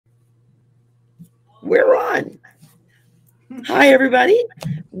We're on. Hi, everybody.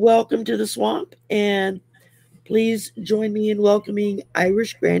 Welcome to the swamp. And please join me in welcoming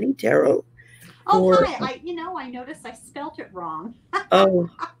Irish Granny Tarot. Oh, hi. I noticed I spelt it wrong. Oh,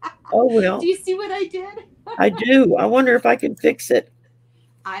 well. Do you see what I did? I do. I wonder if I can fix it.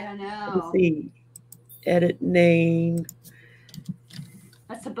 I don't know. Let's see. Edit name.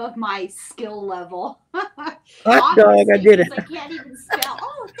 That's above my skill level. Hot dog, I did it. I can't even spell.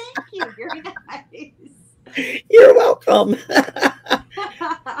 Oh, thank you. Very nice. You're welcome.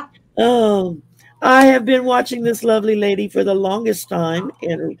 I have been watching this lovely lady for the longest time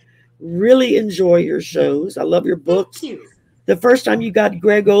and really enjoy your shows. I love your books. Thank you. The first time you got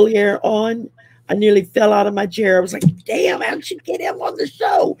Greg Ollier on, I nearly fell out of my chair. I was like, damn, how did you get him on the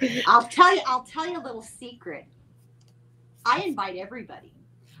show? I'll tell you a little secret. I invite everybody.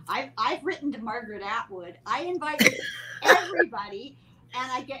 I've written to Margaret Atwood. I invite everybody, and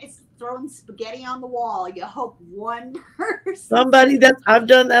I get throwing spaghetti on the wall. You hope one person. I've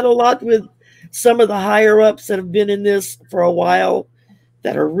done that a lot with some of the higher ups that have been in this for a while,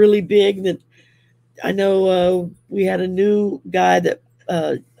 that are really big. That I know we had a new guy, that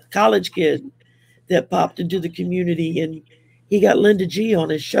college kid, that popped into the community, and he got Linda G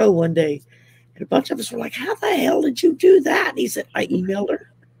on his show one day, and a bunch of us were like, "How the hell did you do that?" And he said, "I emailed her."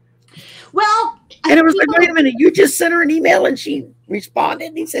 Well, and it was like, wait a minute, you just sent her an email and she responded?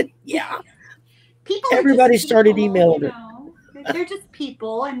 And he said, yeah. Everybody started emailing her. They're just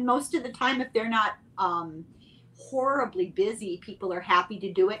people, and most of the time, if they're not horribly busy, people are happy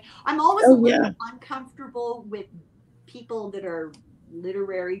to do it. I'm always a little uncomfortable with people that are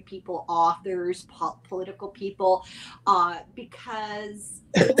literary people, authors, political people, because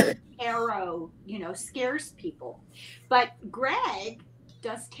tarot, scares people. But Greg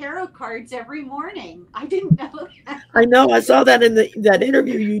does tarot cards every morning. I didn't know that. I know. I saw that in that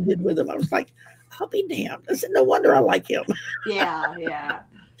interview you did with him. I was like, I'll be damned. I said, no wonder I like him. Yeah.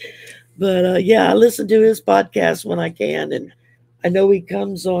 But I listen to his podcast when I can, and I know he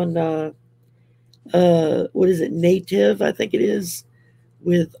comes on what is it, Native, I think it is,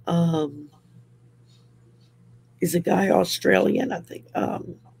 with is a guy Australian, I think. I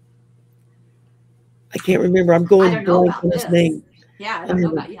can't remember. I'm going blank on his name. Yeah, I don't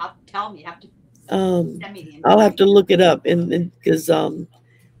know about you. Have to tell me. You have to send me the information. I'll have to look it up, and because I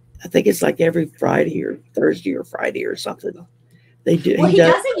think it's like every Friday or Thursday or Friday or something. They do. Well, he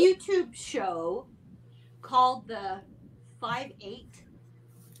does a YouTube show called the 5-8.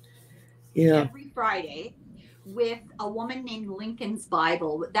 Yeah. Every Friday, with a woman named Lincoln's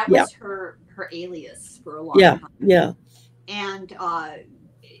Bible. That was her alias for a long time. Yeah. And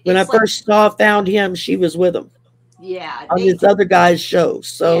when I first found him, she was with him. Yeah. On this other guy's show.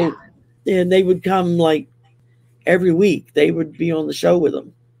 So, and they would come like every week. They would be on the show with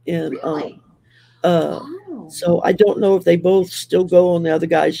him. And really? So I don't know if they both still go on the other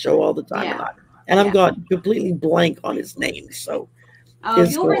guy's show all the time or not. And I'm gone completely blank on his name. So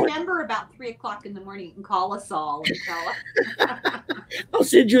you'll remember about 3 o'clock in the morning. You can call us all and tell us. I'll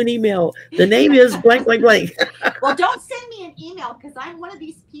send you an email. The name is blank, blank, blank. Well, don't send me an email, because I'm one of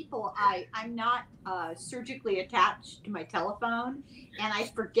these people. I'm not surgically attached to my telephone, and I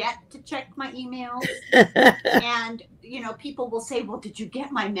forget to check my emails. And people will say, "Well, did you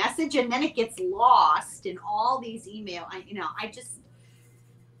get my message?" And then it gets lost in all these emails. I just.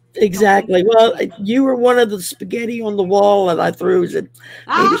 Exactly. Well, you were one of the spaghetti on the wall that I threw. Said,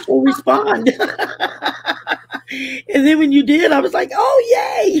 maybe she'll respond. And then when you did, I was like,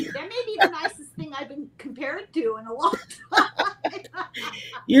 oh, yay. That may be the nicest thing I've been compared to in a long time.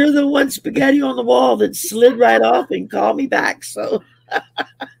 You're the one spaghetti on the wall that slid right off and called me back. So,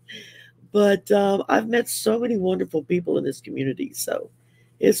 but I've met so many wonderful people in this community. So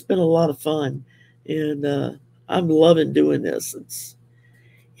it's been a lot of fun. And I'm loving doing this.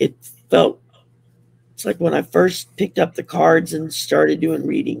 It's like when I first picked up the cards and started doing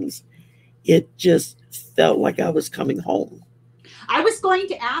readings, it just felt like I was coming home. I was going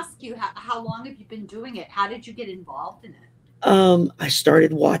to ask you, how long have you been doing it? How did you get involved in it? I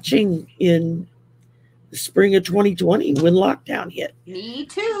started watching in the spring of 2020 when lockdown hit. Me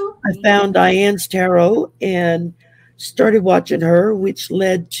too. I found Diane's tarot and started watching her, which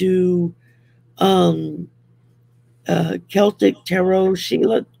led to Celtic Tarot,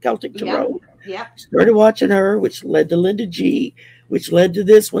 Sheila Celtic Tarot. Yeah. Started watching her, which led to Linda G, which led to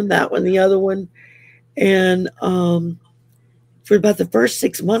this one, that one, the other one. And for about the first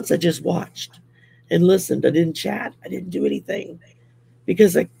 6 months, I just watched and listened. I didn't chat. I didn't do anything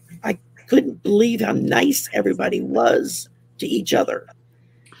because I couldn't believe how nice everybody was to each other.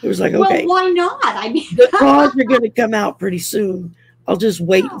 It was like, okay, well, why not? I mean, the cards are going to come out pretty soon. I'll just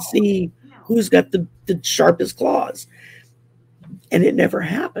wait and see who's got the sharpest claws. And it never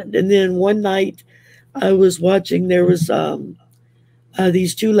happened. And then one night I was watching, there was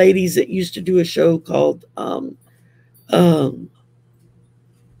these two ladies that used to do a show called, oh,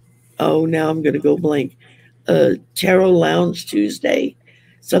 now I'm going to go blank, Tarot Lounge Tuesday,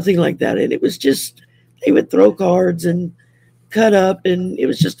 something like that. And it was just, they would throw cards and cut up, and it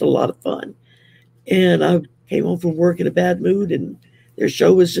was just a lot of fun. And I came home from work in a bad mood, and their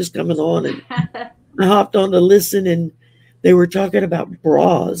show was just coming on, and I hopped on to listen, and they were talking about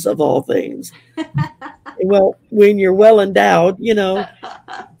bras of all things. Well, when you're well endowed, you know,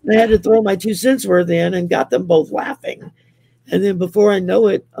 I had to throw my 2 cents worth in and got them both laughing. And then before I know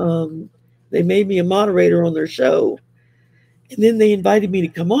it, they made me a moderator on their show. And then they invited me to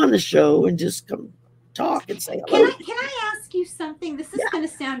come on the show and just come talk and say hello. Can I ask you something? This is going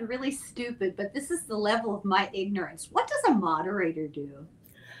to sound really stupid, but this is the level of my ignorance. What does a moderator do?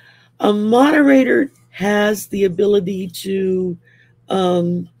 A moderator has the ability to,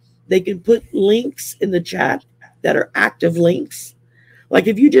 they can put links in the chat that are active links. Like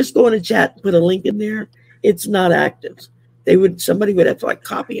if you just go in a chat and put a link in there, it's not active. Somebody would have to like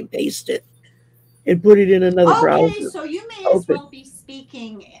copy and paste it and put it in another browser. Okay, so you may as well be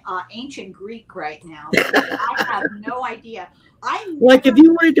speaking ancient Greek right now. I have no idea. Like if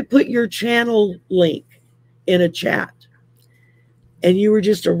you wanted to put your channel link in a chat and you were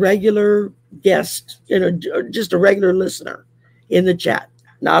just a regular guest, just a regular listener in the chat,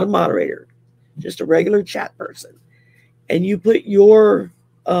 not a moderator, just a regular chat person, and you put your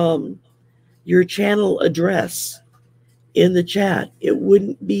channel address in the chat, it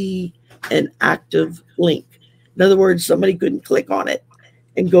wouldn't be an active link. In other words, somebody couldn't click on it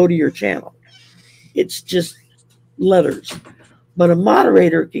and go to your channel. It's just letters. But a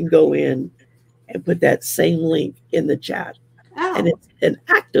moderator can go in and put that same link in the chat. Oh. And it's an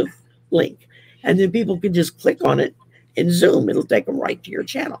active link. And then people can just click on it in Zoom. It'll take them right to your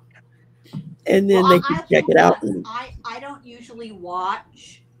channel. And then they can check it out. I don't usually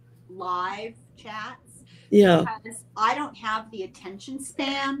watch live chats. Yeah. Because I don't have the attention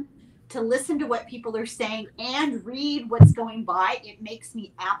span to listen to what people are saying and read what's going by. It makes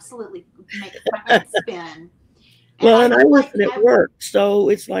me absolutely make my head spin. Well, and I listen at work, so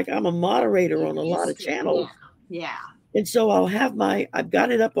it's like I'm a moderator on a lot of channels. Yeah. And so I've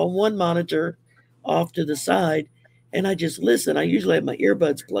got it up on one monitor off to the side, and I just listen. I usually have my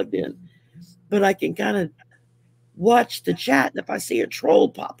earbuds plugged in, but I can kind of watch the chat. And if I see a troll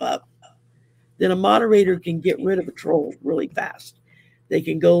pop up, then a moderator can get rid of a troll really fast. They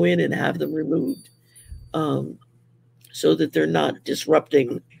can go in and have them removed so that they're not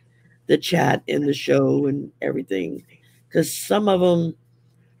disrupting the chat in the show and everything. Because some of them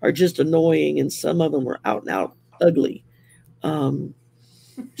are just annoying and some of them are out and out ugly. Some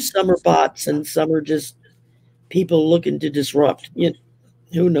are bots and some are just people looking to disrupt.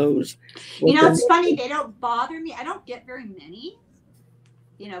 Who knows? It's funny. They don't bother me. I don't get very many.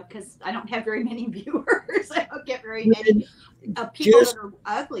 Because I don't have very many viewers. I don't get very many people that are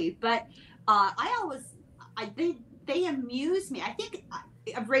ugly. But they amuse me. I think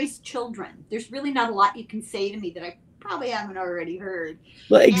I've raised children. There's really not a lot you can say to me that I probably haven't already heard.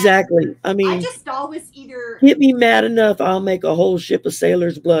 Well, exactly. I mean, I just always either get me mad enough, I'll make a whole ship of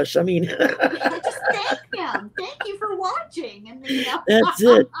sailors blush. I mean, I just thank them. Thank you for watching. And that's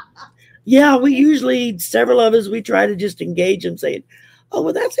it. Yeah, we usually, several of us, we try to just engage them, saying, "Oh,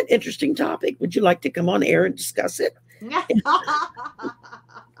 well, that's an interesting topic. Would you like to come on air and discuss it?"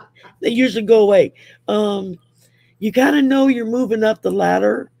 They usually go away. You kind of know you're moving up the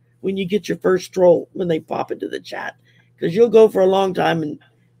ladder when you get your first troll, when they pop into the chat, because you'll go for a long time and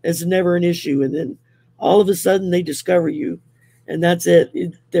it's never an issue. And then all of a sudden they discover you and that's it.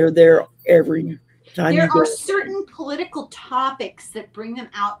 They're there every time. There are certain political topics that bring them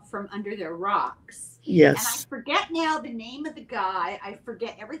out from under their rocks. Yes. And I forget now the name of the guy. I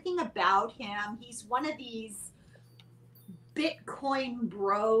forget everything about him. He's one of these Bitcoin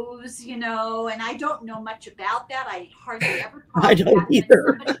bros, and I don't know much about that. I hardly ever talk I don't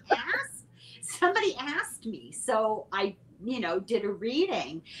either. Somebody asked me, so I, did a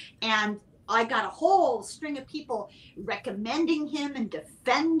reading, and I got a whole string of people recommending him and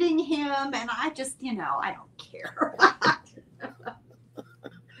defending him, and I just, I don't care.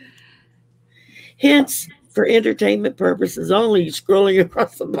 Hence, for entertainment purposes only, scrolling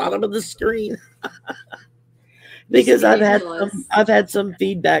across the bottom of the screen. Because I've had some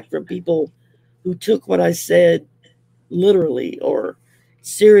feedback from people who took what I said literally or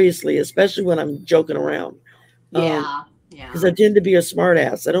seriously, especially when I'm joking around. Yeah. Because I tend to be a smart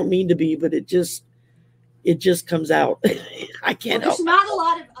ass. I don't mean to be, but it just comes out. I can't help it. There's not a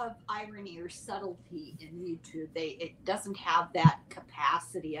lot of irony or subtlety in YouTube. It doesn't have that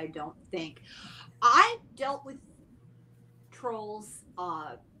capacity, I don't think. I dealt with trolls.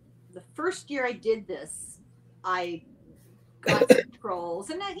 The first year I did this, I got some trolls,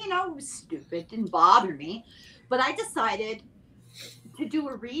 and you know, it was stupid, didn't bother me. But I decided to do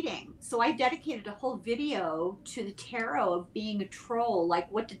a reading. So I dedicated a whole video to the tarot of being a troll.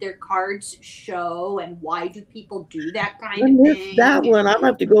 Like, what did their cards show, and why do people do that kind of thing? That one, I'm gonna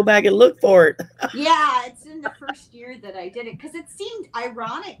have to go back and look for it. Yeah, it's in the first year that I did it, because it seemed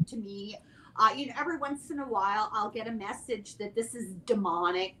ironic to me. You know, every once in a while, I'll get a message that this is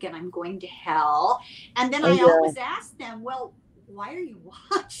demonic and I'm going to hell. And then I always ask them, well, why are you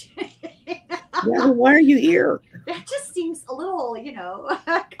watching? Yeah, why are you here? That just seems a little, you know,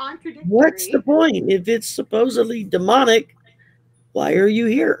 contradictory. What's the point? If it's supposedly demonic, why are you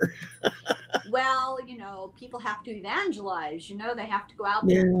here? Well, you know, people have to evangelize. You know, they have to go out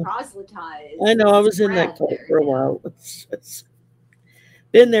there and proselytize. I know. I was in that cult for a while. It's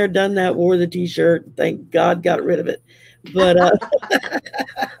been there, done that, wore the t-shirt. Thank God got rid of it. But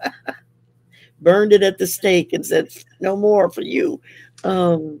burned it at the stake and said, no more for you.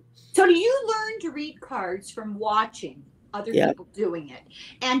 So do you learn to read cards from watching other people doing it?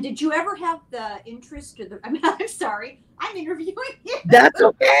 And did you ever have the interest or the, I mean, I'm sorry, I'm interviewing you. That's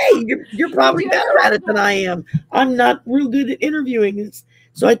okay. You're probably better at it than I am. I'm not real good at interviewing.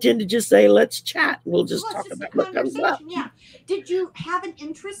 So I tend to just say, let's chat. We'll just talk about what comes up. Yeah. Did you have an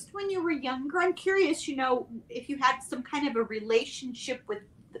interest when you were younger? I'm curious, you know, if you had some kind of a relationship with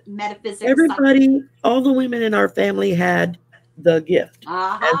metaphysics. Everybody, all the women in our family had the gift,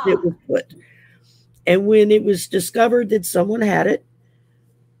 as it was put. And when it was discovered that someone had it,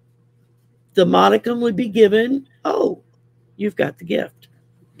 the monicum would be given, oh, you've got the gift.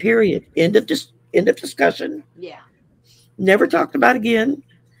 Period. End of discussion. Yeah. Never talked about again.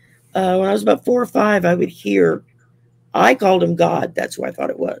 When I was about 4 or 5, I would hear, I called him God. That's who I thought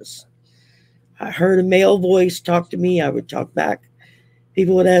it was. I heard a male voice talk to me. I would talk back.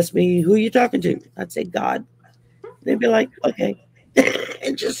 People would ask me, who are you talking to? I'd say, God. They'd be like, okay.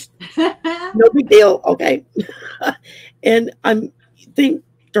 And just, no big deal. Okay. And think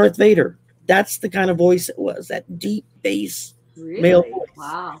Darth Vader. That's the kind of voice it was, that deep bass male voice.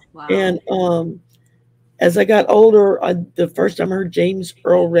 Wow. And as I got older, the first time I heard James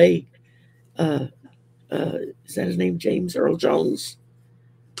Earl Ray, is that his name? James Earl Jones.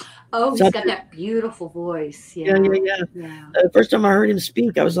 Oh, he's got that beautiful voice. Yeah. The first time I heard him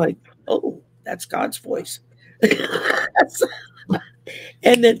speak, I was like, oh, that's God's voice.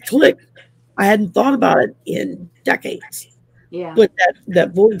 And then click. I hadn't thought about it in decades. Yeah. But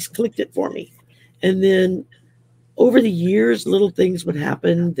that voice clicked it for me. And then over the years, little things would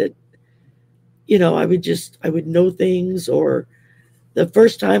happen that, you know, I would know things. Or the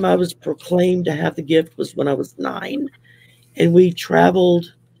first time I was proclaimed to have the gift was when I was 9. And we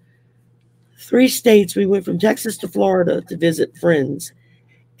traveled 3 states. We went from Texas to Florida to visit friends.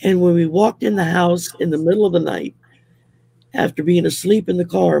 And when we walked in the house in the middle of the night, after being asleep in the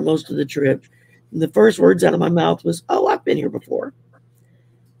car most of the trip, and the first words out of my mouth was, oh, I've been here before.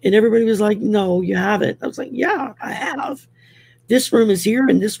 And everybody was like, no, you haven't. I was like, yeah, I have. This room is here,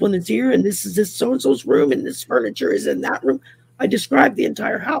 and this one is here, and this is this so-and-so's room, and this furniture is in that room. I described the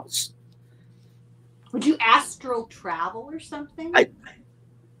entire house. Would you astral travel or something?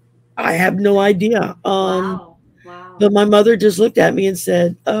 I have no idea. Wow. But my mother just looked at me and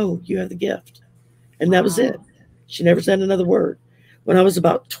said, oh, you have the gift. And that was it. She never said another word. When I was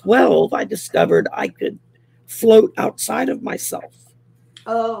about 12, I discovered I could float outside of myself.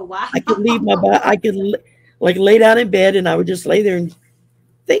 Oh, wow. I could leave my body. I could like lay down in bed, and I would just lay there and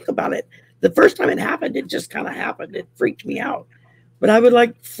think about it. The first time it happened, it just kind of happened. It freaked me out. But I would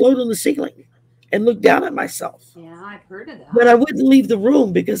like float on the ceiling and look down at myself. Yeah, I've heard of that. But I wouldn't leave the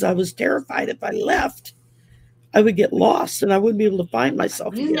room because I was terrified if I left, I would get lost and I wouldn't be able to find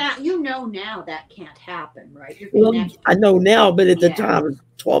myself again. You know now that can't happen, right? Well, I know now, but at the time, I was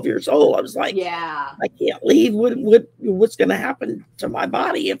 12 years old. I was like, yeah, I can't leave. What's going to happen to my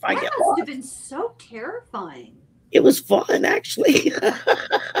body if I get lost? That must have been so terrifying. It was fun, actually.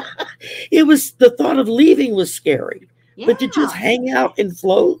 It was, the thought of leaving was scary, but to just hang out and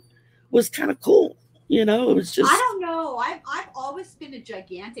float was kind of cool. You know, it was just. I don't know. I've always been a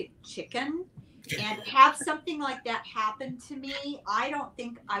gigantic chicken. And have something like that happen to me, I don't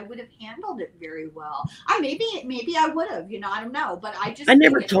think I would have handled it very well. Maybe I would have, you know, I don't know. But I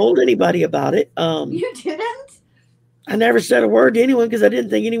never told anybody about it. You didn't? I never said a word to anyone because I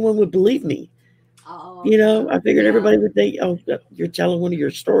didn't think anyone would believe me. Oh, you know, I figured everybody would think, oh, you're telling one of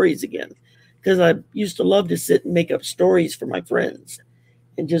your stories again. Because I used to love to sit and make up stories for my friends.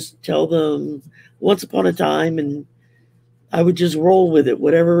 and just tell them once upon a time, and I would just roll with it.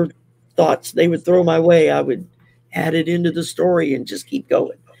 Whatever thoughts they would throw my way, I would add it into the story and just keep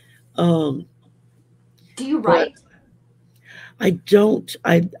going. Do you write? I don't.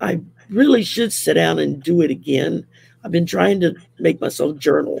 I really should sit down and do it again. I've been trying to make myself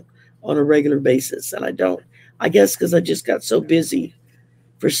journal on a regular basis, and I don't. I guess because I just got so busy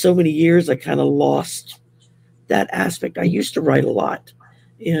for so many years, I kind of lost that aspect. I used to write a lot,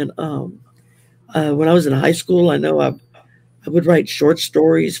 and when I was in high school, I know I would write short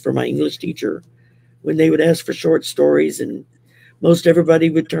stories for my English teacher when they would ask for short stories, and most everybody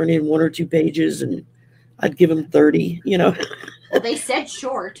would turn in 1 or 2 pages, and I'd give them 30. Well, they said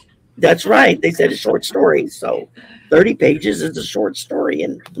short. That's right. They said a short story. So 30 pages is a short story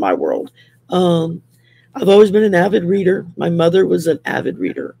in my world. I've always been an avid reader. My mother was an avid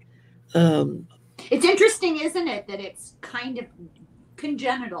reader. It's interesting, isn't it, that it's kind of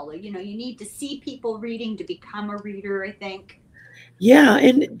congenital. You need to see people reading to become a reader, I think. Yeah,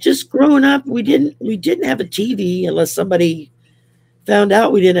 and just growing up, we didn't have a TV unless somebody found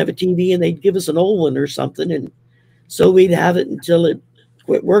out we didn't have a TV, and they'd give us an old one or something, and so we'd have it until it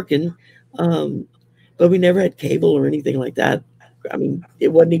quit working. But we never had cable or anything like that. I mean, it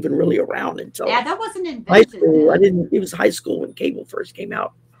wasn't even really around until that wasn't invented. High school. It was high school when cable first came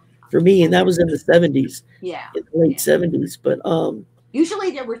out for me, and that was in the 70s. Yeah, in the late 70s. But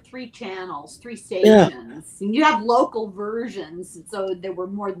usually there were 3 channels, 3 stations, and you have local versions, so there were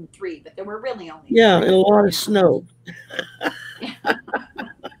more than 3, but there were really only 3. And a lot of snow.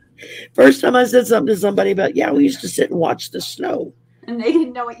 First time I said something to somebody about, we used to sit and watch the snow. And they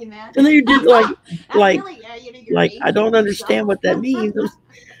didn't know what you meant. And they did like, really, I don't understand what that means.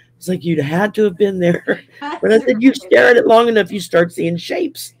 It's like, you'd had to have been there. But I said, you stare at it long enough, you start seeing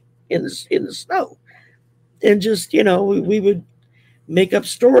shapes in the snow. And just, we would make up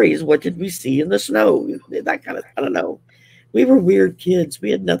stories. What did we see in the snow? That kind of, I don't know. We were weird kids. We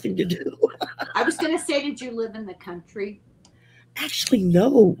had nothing to do. I was going to say, did you live in the country? Actually,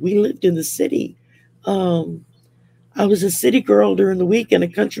 no. We lived in the city. I was a city girl during the week and a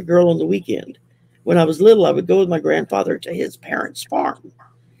country girl on the weekend. When I was little, I would go with my grandfather to his parents' farm.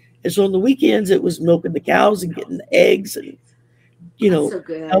 And so on the weekends, it was milking the cows and getting the eggs and,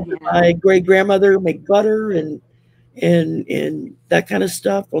 helping my great grandmother make butter and that kind of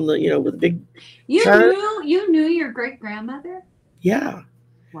stuff on the, with the big. You knew your great grandmother? Yeah.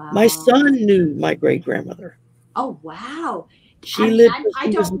 Wow. My son knew my great grandmother. Oh, wow. She lived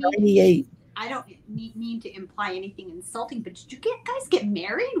until she was 98. I don't mean to imply anything insulting, but did you guys get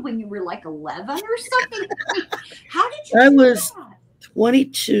married when you were like 11 or something? How did you? I was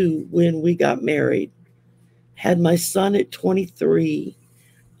 22 when we got married. Had my son at 23.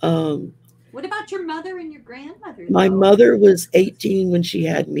 What about your mother and your grandmother? My mother was 18 when she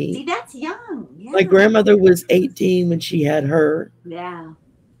had me. See, that's young. Yeah. My grandmother was 18 when she had her. Yeah.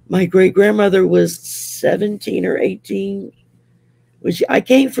 My great grandmother was 17 or 18. I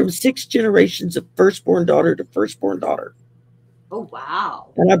came from 6 generations of firstborn daughter to firstborn daughter. Oh, wow.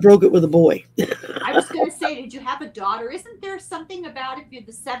 And I broke it with a boy. I was going to say, did you have a daughter? Isn't there something about if you're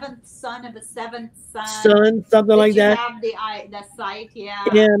the 7th son of a 7th son? Something like that. You have the sight, yeah.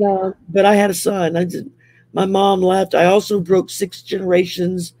 And, but I had a son. My mom left. I also broke 6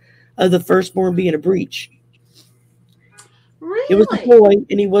 generations of the firstborn being a breech. Really? It was a boy,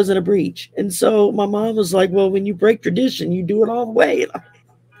 and he wasn't a breech. And so my mom was like, well, when you break tradition, you do it all the way.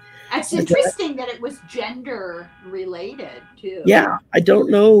 It's interesting that it was gender related, too. Yeah, I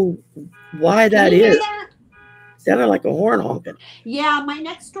don't know why that is. Sounded like a horn honking. Yeah, my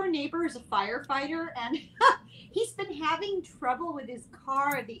next door neighbor is a firefighter, and he's been having trouble with his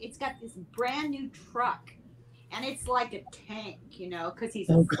car. It's got this brand new truck, and it's like a tank, because he's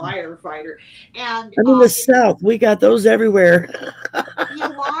a firefighter. And I'm in the South. We got those everywhere.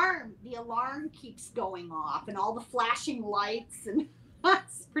 The alarm keeps going off, and all the flashing lights, and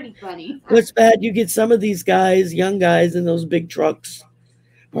it's pretty funny. What's bad? You get some of these guys, young guys, in those big trucks,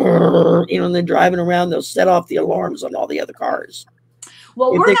 and they're driving around. They'll set off the alarms on all the other cars.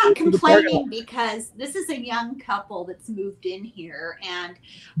 Well, we're not complaining because this is a young couple that's moved in here, and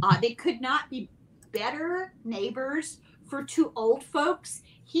they could not be better neighbors for 2 old folks.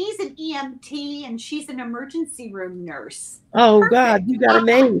 He's an EMT and she's an emergency room nurse. Oh, perfect. God, you got a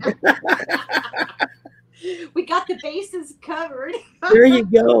maid. We got the bases covered. There you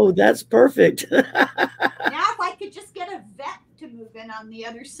go. That's perfect. Now, if I could just get a vet to move in on the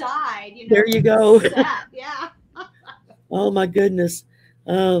other side, there you go. Yeah. Oh my goodness.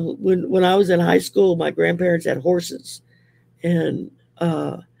 When I was in high school, my grandparents had horses, and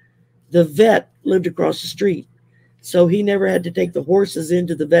the vet lived across the street. So he never had to take the horses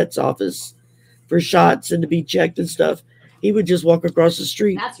into the vet's office for shots and to be checked and stuff. He would just walk across the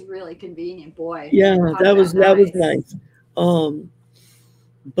street. That's really convenient, boy. Yeah, that was nice.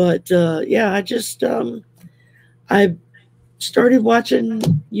 Yeah, I started watching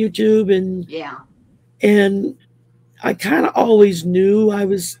YouTube, and I kind of always knew I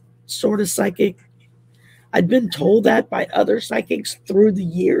was sort of psychic. I'd been told that by other psychics through the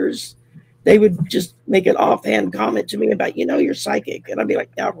years. They would just make an offhand comment to me about, you're psychic. And I'd be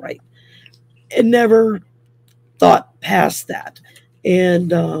like, yeah, right. And never thought past that. And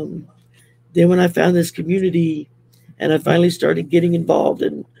then when I found this community and I finally started getting involved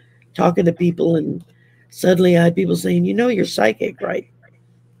and talking to people, and suddenly I had people saying, you're psychic, right?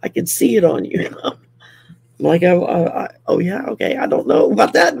 I can see it on you. I'm like, oh yeah, okay. I don't know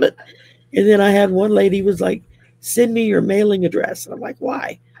about that. And then I had one lady was like, send me your mailing address. And I'm like,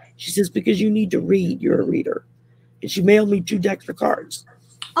 why? She says, because you need to read. You're a reader. And she mailed me 2 decks of cards.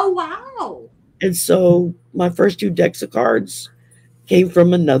 Oh, wow. And so my first 2 decks of cards came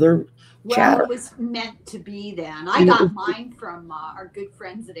from another chatter. It was meant to be then. I got mine from our good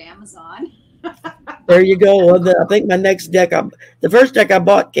friends at Amazon. There you go. I think my next deck, the first deck I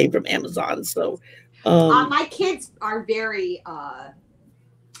bought came from Amazon. So my kids are very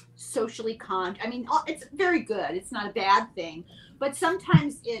socially I mean, it's very good. It's not a bad thing. But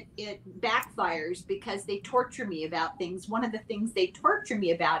sometimes it backfires because they torture me about things. One of the things they torture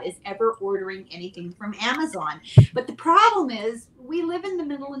me about is ever ordering anything from Amazon. But the problem is we live in the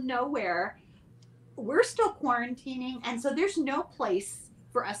middle of nowhere. We're still quarantining. And so there's no place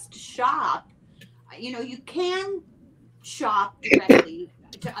for us to shop. You can shop directly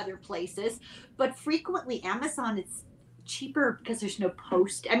to other places, but frequently Amazon is cheaper because there's no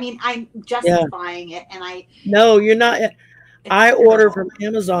post. I mean, I'm justifying it. And No, you're not. I order from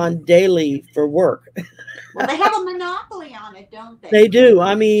Amazon daily for work. Well, they have a monopoly on it, don't they? They do.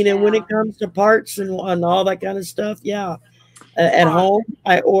 I mean, and when it comes to parts and all that kind of stuff, yeah. At home,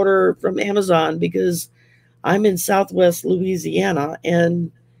 I order from Amazon because I'm in Southwest Louisiana,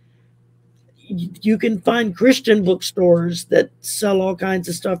 and you can find Christian bookstores that sell all kinds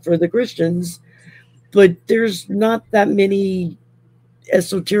of stuff for the Christians, but there's not that many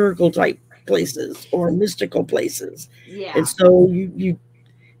esoterical type places or mystical places. Yeah. And so you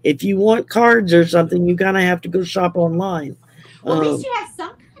if you want cards or something, you kind of have to go shop online. Well, at least you have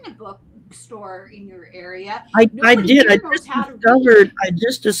some kind of bookstore in your area. I did. I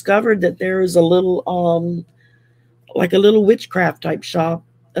just discovered that there is a little like a little witchcraft type shop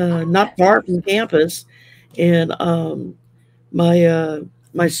not far from campus. And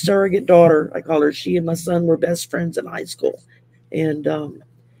my surrogate daughter, I call her, she and my son were best friends in high school. And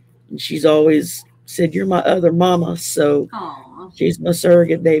she's always said, you're my other mama. So she's my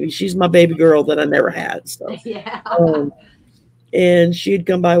surrogate baby. She's my baby girl that I never had. So yeah. And she'd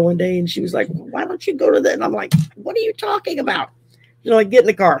come by one day and she was like, why don't you go to that? And I'm like, what are you talking about? Like, get in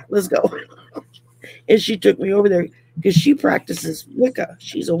the car, let's go. And she took me over there because she practices Wicca.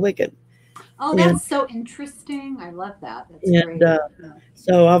 She's a Wiccan. Oh, that's so interesting. I love that. That's great.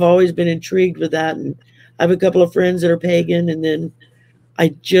 So I've always been intrigued with that. And I have a couple of friends that are pagan. And then I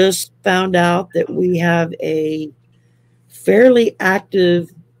just found out that we have a fairly active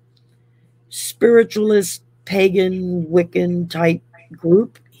spiritualist, pagan, Wiccan type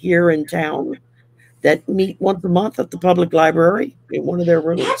group here in town that meet once a month at the public library in one of their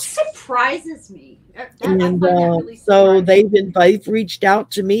rooms. That surprises me. So they've reached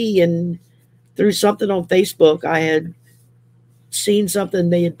out to me, and through something on Facebook, I had seen something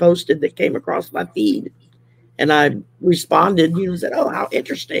they had posted that came across my feed, and I responded, said, oh, how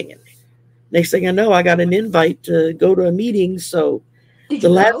interesting. And next thing I know, I got an invite to go to a meeting. So the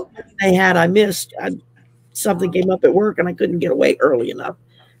last one they had, I missed. Something came up at work and I couldn't get away early enough.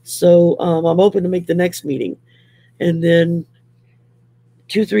 So I'm hoping to make the next meeting. And then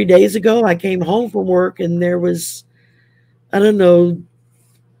 2-3 days ago, I came home from work and there was, I don't know,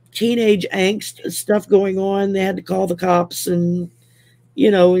 teenage angst stuff going on. They had to call the cops, and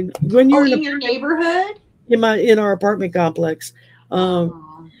when you're in your neighborhood, in our apartment complex,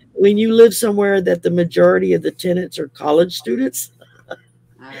 when you live somewhere that the majority of the tenants are college students,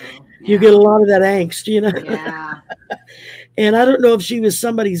 you get a lot of that angst, Yeah. And I don't know if she was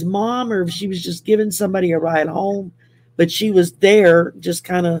somebody's mom or if she was just giving somebody a ride home, but she was there just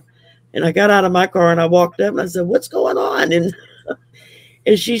kind of, and I got out of my car and I walked up and I said, what's going on? And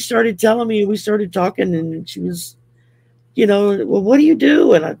she started telling me, we started talking, and she was, well, what do you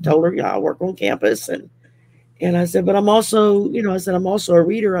do? And I told her, I work on campus. And I said, but I'm also, I'm also a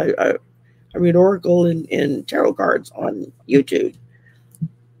reader. I read Oracle and tarot cards on YouTube.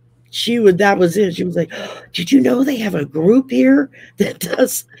 that was it. She was like, did you know they have a group here that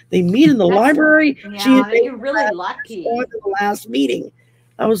does, they meet in the library? Yeah, you're really lucky. The last meeting.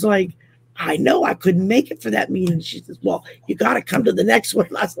 I was like, I know I couldn't make it for that meeting. She says, well, you got to come to the next one.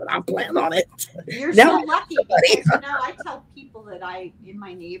 I said, I'll plan on it. You're so lucky because, I tell people that in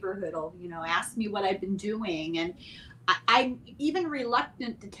my neighborhood will, ask me what I've been doing. And I'm even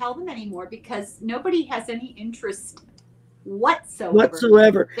reluctant to tell them anymore because nobody has any interest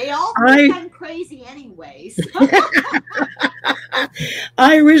whatsoever. They all think I'm crazy anyways.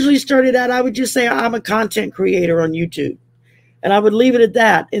 I originally started out, I would just say I'm a content creator on YouTube. And I would leave it at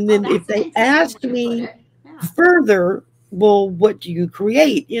that. And then if they asked me further, well, what do you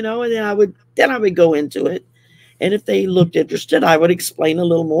create? And then I would go into it. And if they looked interested, I would explain a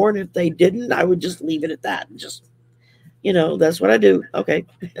little more. And if they didn't, I would just leave it at that. And just, that's what I do. Okay.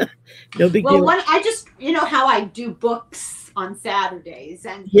 No big deal. Well, I just, how I do books on Saturdays.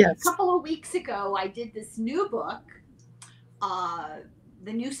 And a couple of weeks ago, I did this new book,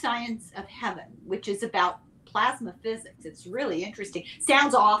 The New Science of Heaven, which is about plasma physics. It's really interesting.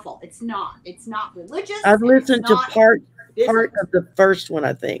 Sounds awful. It's not. It's not religious. I've listened to part of the first one,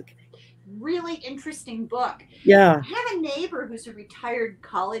 I think. Really interesting book. Yeah. I have a neighbor who's a retired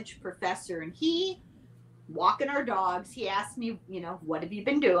college professor, and he, walking our dogs, he asked me, what have you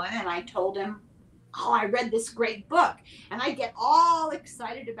been doing? And I told him, I read this great book. And I get all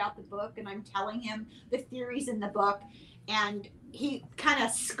excited about the book, and I'm telling him the theories in the book. And he kind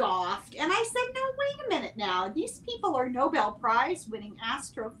of scoffed. And I said, no, wait a minute now. These people are Nobel Prize winning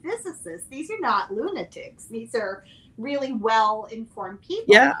astrophysicists. These are not lunatics. These are really well-informed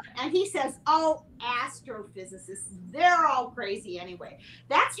people. Yeah. And he says, astrophysicists, they're all crazy anyway.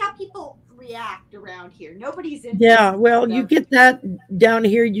 That's how people react around here. Nobody's in. Yeah, well, you get that down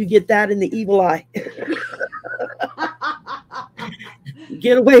here. You get that in the evil eye.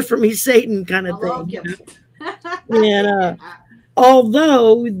 Get away from me, Satan, kind of thing. And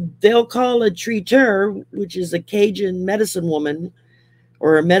although they'll call a traiteur, which is a Cajun medicine woman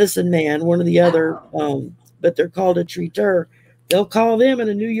or a medicine man, one or the other, but they're called a traiteur. They'll call them in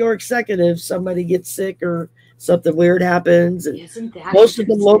a New York second if somebody gets sick or something weird happens. And most of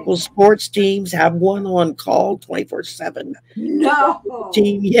the local sports teams have one on call 24/7. No.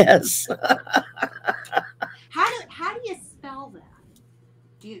 Team, yes. How do you spell that?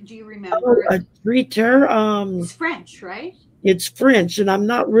 Do you remember? A traiteur. It's French, right? It's French, and I'm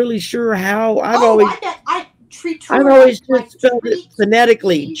not really sure how. I've always just spelled it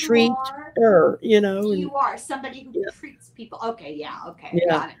phonetically. Traiteur, You are somebody who treats people. Okay, okay,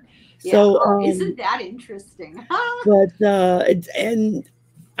 got it. Yeah. So, isn't that interesting? But and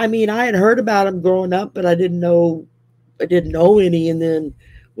I mean, I had heard about them growing up, but I didn't know any. And then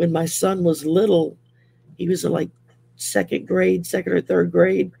when my son was little, he was in like second or third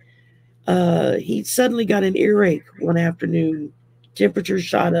grade. He suddenly got an earache one afternoon. Temperature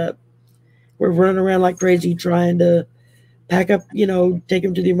shot up. We're running around like crazy trying to pack up, take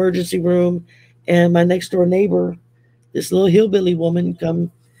him to the emergency room. And my next door neighbor, this little hillbilly woman,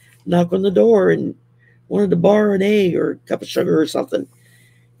 come knock on the door and wanted to borrow an egg or a cup of sugar or something.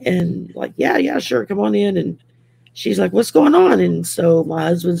 And like, yeah, sure, come on in. And she's like, what's going on? And so my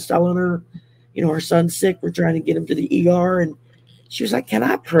husband's telling her, her son's sick. We're trying to get him to the ER. And she was like, can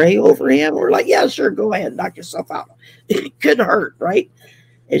I pray over him? We're like, yeah, sure, go ahead, knock yourself out. It couldn't hurt, right?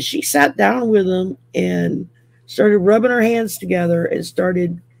 And she sat down with him and started rubbing her hands together and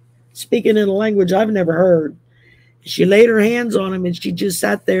started speaking in a language I've never heard. She laid her hands on him and she just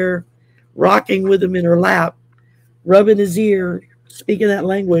sat there rocking with him in her lap, rubbing his ear, speaking that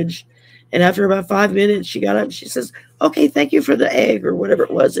language. And after about 5 minutes, she got up and she says, okay, thank you for the egg or whatever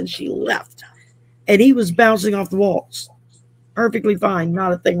it was. And she left. And he was bouncing off the walls. Perfectly fine.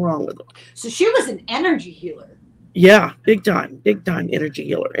 Not a thing wrong with him. So she was an energy healer. Yeah, big time energy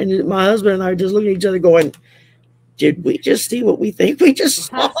healer. And my husband and I are just looking at each other going, did we just see what we think we just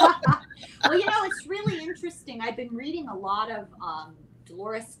saw? Well, it's really interesting. I've been reading a lot of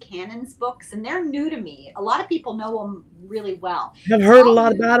Dolores Cannon's books, and they're new to me. A lot of people know them really well. I've heard a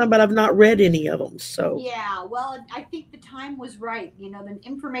lot about them, but I've not read any of them. So yeah, well, I think the time was right. The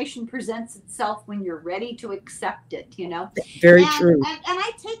information presents itself when you're ready to accept it. Very true. And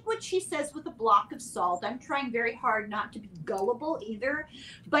I take what she says with a block of salt. I'm trying very hard not to be gullible either,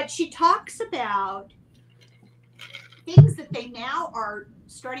 but she talks about things that they now are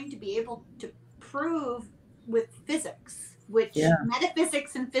starting to be able to prove with physics, which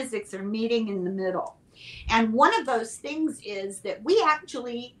metaphysics and physics are meeting in the middle. And one of those things is that we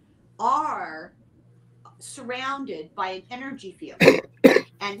actually are surrounded by an energy field.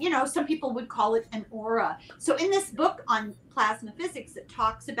 And, some people would call it an aura. So in this book on plasma physics, it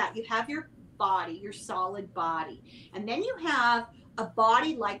talks about you have your body, your solid body, and then you have a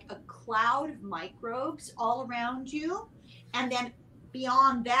body like a cloud of microbes all around you. And then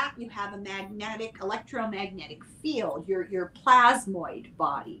beyond that, you have a electromagnetic field, your plasmoid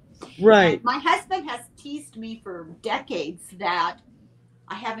body. Right. And my husband has teased me for decades that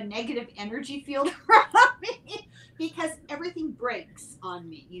I have a negative energy field around me because everything breaks on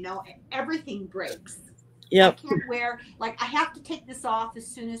me, everything breaks. Yep. I can't wear, I have to take this off as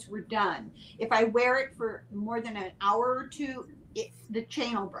soon as we're done. If I wear it for more than an hour or two, the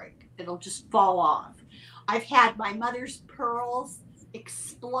chain will break. It'll just fall off. I've had my mother's pearls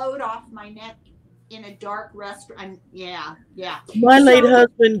explode off my neck in a dark restaurant. Yeah. My late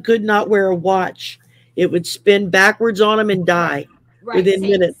husband could not wear a watch. It would spin backwards on him and die within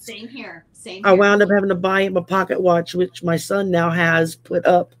minutes. Same here. I wound up having to buy him a pocket watch, which my son now has put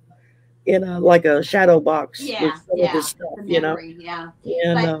up in a shadow box with some of his stuff, memory,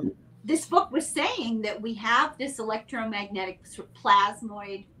 And, but this book was saying that we have this electromagnetic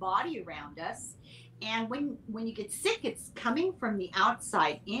plasmoid body around us. And when you get sick, it's coming from the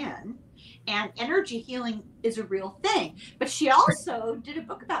outside in. And energy healing is a real thing. But she also did a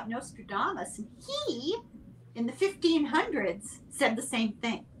book about Nostradamus. And he, in the 1500s, said the same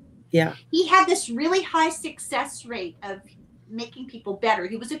thing. Yeah. He had this really high success rate of making people better.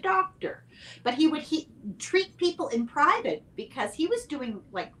 He was a doctor, but he would treat people in private because he was doing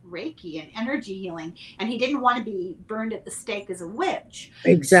Reiki and energy healing, and he didn't want to be burned at the stake as a witch.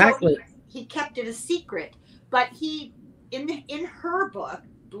 Exactly. So he kept it a secret. But in her book,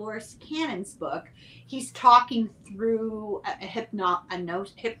 Dolores Cannon's book, he's talking through a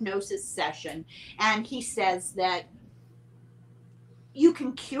hypnosis session, and he says that you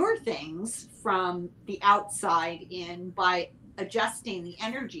can cure things from the outside in by adjusting the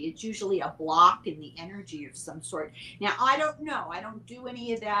energy. It's usually a block in the energy of some sort. Now, I don't know. I don't do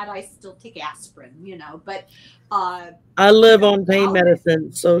any of that. I still take aspirin, but I live on pain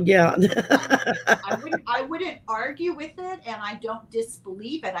medicine, so yeah. I wouldn't argue with it, and I don't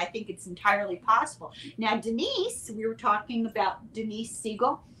disbelieve it. I think it's entirely possible. Now, Denise, we were talking about Denise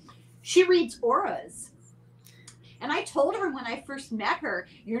Siegel. She reads auras. And I told her when I first met her,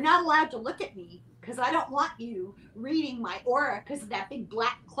 you're not allowed to look at me because I don't want you reading my aura because of that big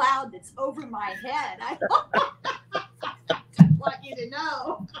black cloud that's over my head. I don't want you to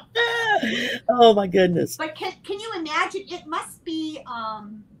know. Oh, my goodness. But can you imagine? It must be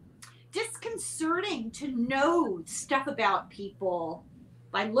disconcerting to know stuff about people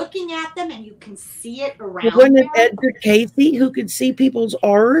by looking at them, and you can see it around Wasn't it them. Edgar Casey who could see people's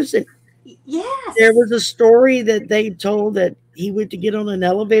auras? Yes. There was a story that they told that he went to get on an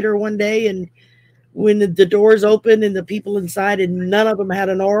elevator one day, and when the doors opened and the people inside, and none of them had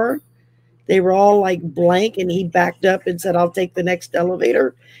an aura, they were all blank, and he backed up and said, I'll take the next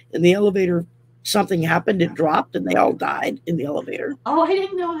elevator. And the elevator, something happened, it dropped, and they all died in the elevator. Oh, I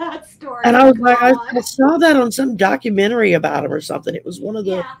didn't know that story. And I was I saw that on some documentary about him or something. It was one of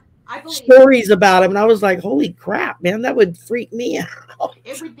the stories about him, and I was like, holy crap, man, that would freak me out.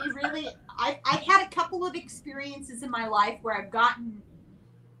 It would be really. I've had a couple of experiences in my life where I've gotten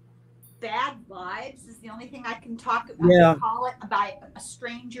bad vibes, is the only thing I can talk about. Yeah. Call it about a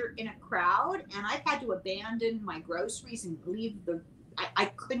stranger in a crowd, and I've had to abandon my groceries and leave I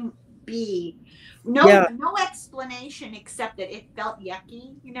couldn't be no explanation except that it felt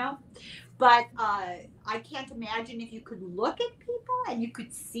yucky, But I can't imagine if you could look at people and you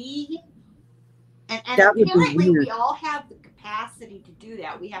could see. And apparently we all have the capacity to do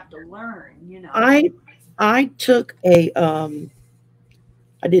that. We have to learn, I took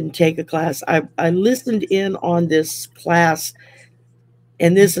I didn't take a class. I listened in on this class,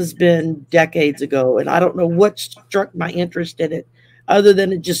 and this has been decades ago, and I don't know what struck my interest in it other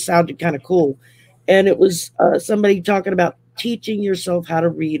than it just sounded kind of cool. And it was somebody talking about teaching yourself how to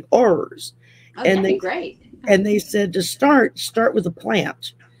read auras. Oh, and that'd be great. And they said to start with a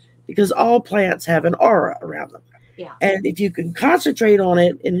plant, because all plants have an aura around them. Yeah. And if you can concentrate on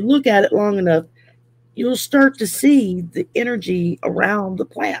it and look at it long enough, you'll start to see the energy around the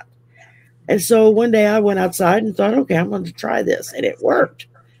plant. And so one day I went outside and thought, okay, I'm going to try this. And it worked.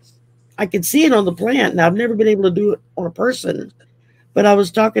 I could see it on the plant. And I've never been able to do it on a person. But I was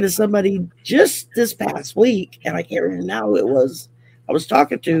talking to somebody just this past week, and I can't remember now who it was I was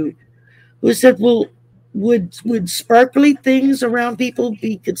talking to, who said, well, would sparkly things around people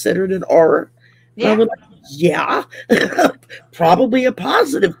be considered an aura? Yeah. I was like, yeah, probably a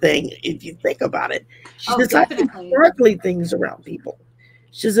positive thing if you think about it. She says, I think sparkly things around people.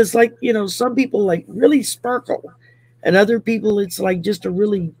 She says, it's like, some people really sparkle. and other people it's like just a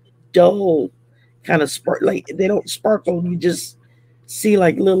really dull kind of spark. Like they don't sparkle. You just see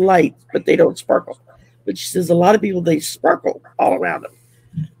like little lights, but they don't sparkle. But she says a lot of people they sparkle all around them.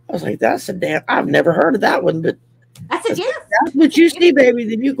 I was like, that's a damn. I've never heard of that one, but That's a gift. that's what you see, baby.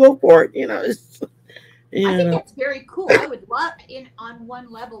 Then you go for it. I think that's very cool. I would love, on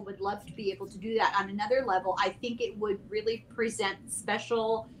one level, would love to be able to do that. On another level, I think it would really present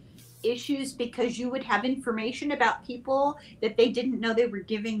special issues because you would have information about people that they didn't know they were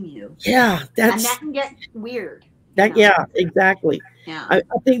giving you. Yeah, and that can get weird. Yeah, exactly. Yeah, I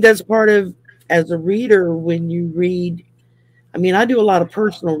think that's part of as a reader when you read. I mean, I do a lot of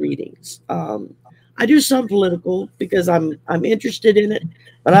personal readings. I do some political because I'm interested in it,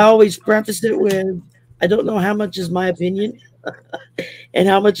 but I always preface it with I don't know how much is my opinion and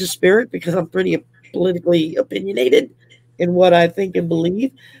how much is spirit because I'm pretty politically opinionated in what I think and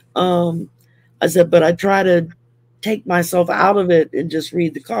believe. I said, but I try to take myself out of it and just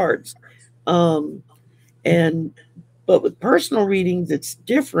read the cards. And but with personal readings, it's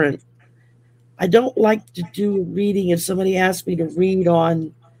different. I don't like to do a reading if somebody asks me to read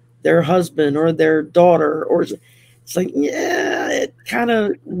on their husband or their daughter, or it's like, yeah, it kind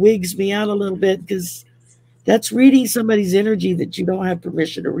of wigs me out a little bit because that's reading somebody's energy that you don't have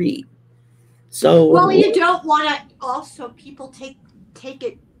permission to read. So, well, you don't want to also people take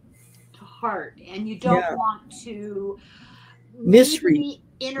it to heart, and you don't want to misread.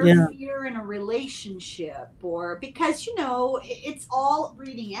 Interfere in a relationship, or because it's all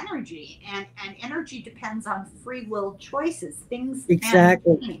reading energy, and energy depends on free will choices. Things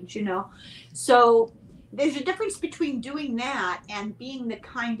exactly can change, so there's a difference between doing that and being the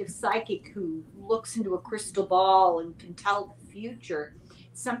kind of psychic who looks into a crystal ball and can tell the future.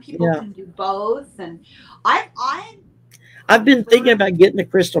 Some people can do both, and I've been thinking about getting a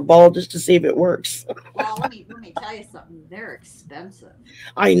crystal ball just to see if it works. Well, let me tell you something. They're expensive.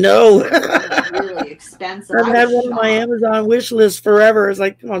 I know. They're really expensive. I've had one on my Amazon wish list forever. It's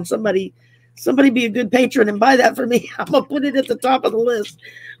like, come on, somebody be a good patron and buy that for me. I'm gonna put it at the top of the list.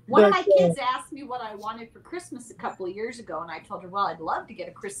 One of my kids asked me what I wanted for Christmas a couple of years ago, and I told her, well, I'd love to get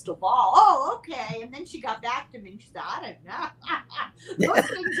a crystal ball. Oh, okay. And then she got back to me and she said, I don't know. Those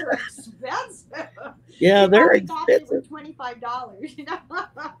things are expensive. Yeah, they're expensive. They were $25,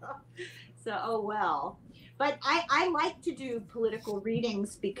 So, oh, well. But I like to do political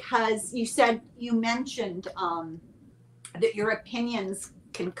readings because you mentioned that your opinions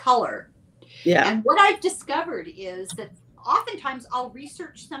can color. Yeah. And what I've discovered is that oftentimes I'll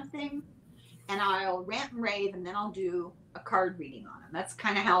research something and I'll rant and rave, and then I'll do a card reading on them. That's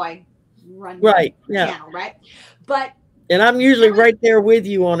kind of how I run my channel, right? And I'm usually right there with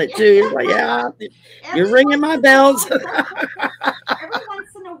you on it too. Like, you're ringing my bells. Every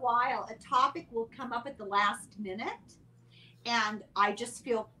once in a while, a topic will come up at the last minute, and I just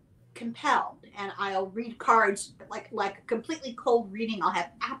feel compelled, and I'll read cards like a completely cold reading. I'll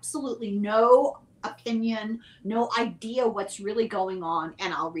have absolutely no opinion, no idea what's really going on,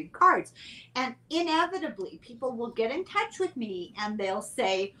 and I'll read cards. And inevitably, people will get in touch with me and they'll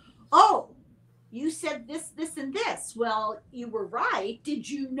say, oh, you said this, this, and this. Well, you were right. Did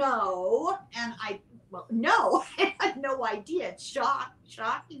you know? And no, I had no idea. It's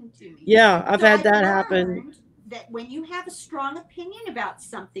shocking to me. Yeah, I've had that happen. That when you have a strong opinion about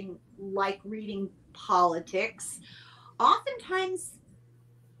something like reading politics, oftentimes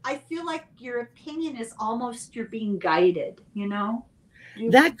I feel like your opinion is almost you're being guided,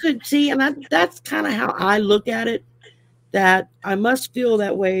 That could see, and that's kind of how I look at it. That I must feel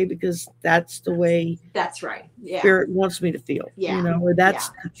that way because that's the way. That's right. Yeah. Spirit wants me to feel. Yeah. Or that's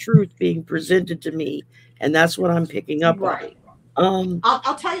the truth being presented to me, and that's what I'm picking up on.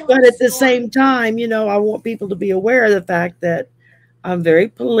 I'll tell you. But at the same time, I want people to be aware of the fact that I'm very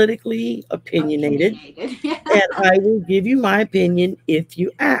politically opinionated. And I will give you my opinion if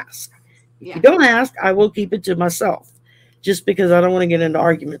you ask. If you don't ask, I will keep it to myself, just because I don't want to get into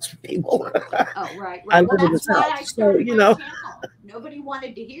arguments with people. Oh, right. I live in the South, so nobody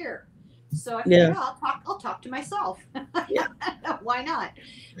wanted to hear. So I figured, I'll talk to myself. Why not?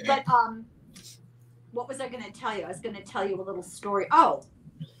 But what was I going to tell you? I was going to tell you a little story. Oh,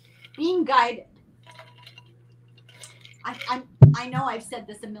 being guided. I know I've said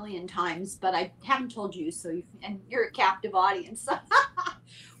this a million times, but I haven't told you, and you're a captive audience.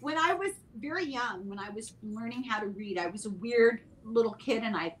 When I was very young, when I was learning how to read, I was a weird little kid,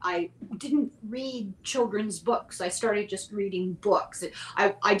 and I didn't read children's books. I started just reading books.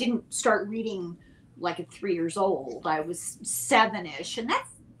 I didn't start reading like at 3 years old. I was 7-ish, and that's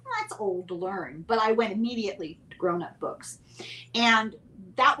old to learn. But I went immediately to grown-up books. And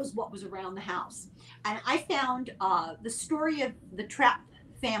that was what was around the house. And I found the story of the Trapp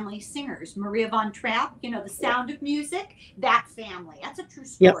family singers, Maria von Trapp, you know, The Sound of Music, that family. That's a true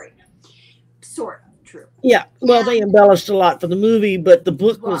story. Yep. Sort of true. Yeah. Well, they embellished a lot for the movie, but the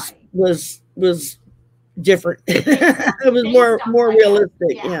book was different. It was more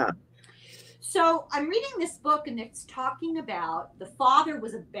realistic. Yeah. So I'm reading this book, and it's talking about the father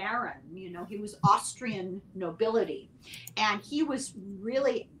was a baron, you know, he was Austrian nobility, and he was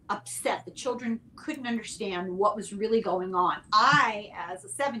really upset. The children couldn't understand what was really going on. I, as a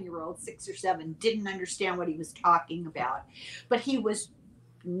 7-year-old, 6 or 7, didn't understand what he was talking about, but he was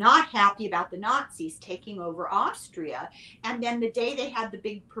not happy about the Nazis taking over Austria. And then the day they had the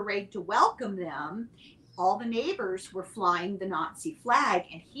big parade to welcome them, all the neighbors were flying the Nazi flag,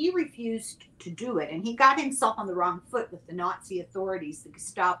 and he refused to do it. And he got himself on the wrong foot with the Nazi authorities, the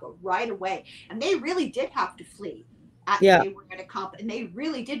Gestapo, right away. And they really did have to flee. They were at a camp, and they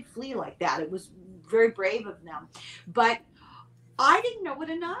really did flee like that. It was very brave of them. But I didn't know what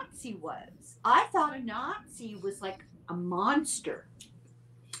a Nazi was. I thought a Nazi was like a monster.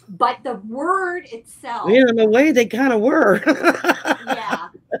 But the word itself. Yeah, in a way, they kind of were. Yeah.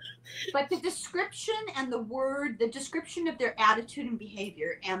 But the description and the word, the description of their attitude and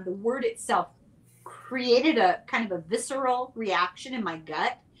behavior and the word itself created a kind of a visceral reaction in my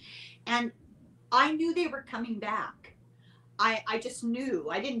gut. And I knew they were coming back. I just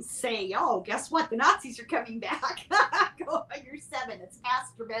knew. I didn't say, oh, guess what? The Nazis are coming back. Go, you're 7. It's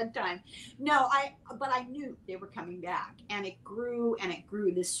past your bedtime. No, but I knew they were coming back. And it grew and it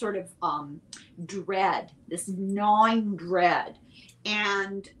grew, this sort of dread, this gnawing dread.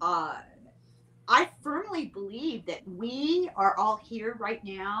 And I firmly believe that we are all here right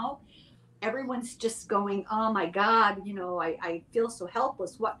now. Everyone's just going, oh my God, you know, I feel so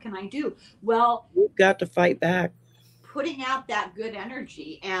helpless. What can I do? Well, we've got to fight back. Putting out that good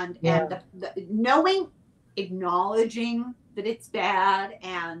energy and the knowing, acknowledging that it's bad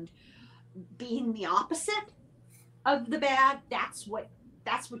and being the opposite of the bad. That's what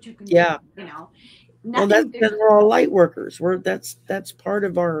you can do. You know. Well, that's because we're all light workers. That's part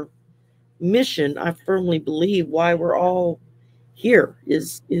of our mission. I firmly believe why we're all here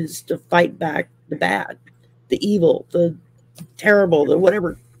is to fight back the bad, the evil, the terrible, the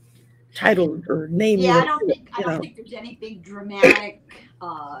whatever title or name. Yeah, I don't think there's any big dramatic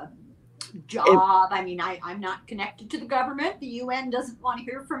job. I mean, I'm not connected to the government. The UN doesn't want to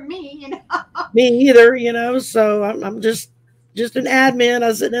hear from me, you know. Me either, you know. So I'm just an admin.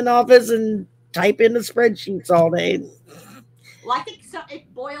 I sit in an office and type in the spreadsheets all day. Well, I think so.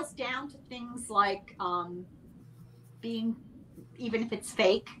 It boils down to things like being, even if it's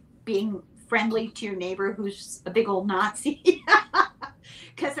fake, being friendly to your neighbor who's a big old Nazi.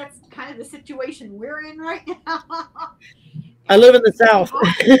 Because that's kind of the situation we're in right now. I live in the South.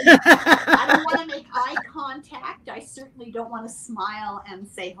 I don't want to make eye contact. I certainly don't want to smile and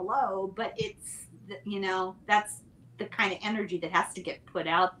say hello, but it's, you know, that's the kind of energy that has to get put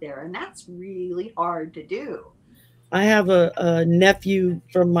out there. And that's really hard to do. I have a nephew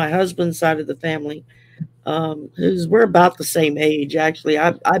from my husband's side of the family, we're about the same age. Actually,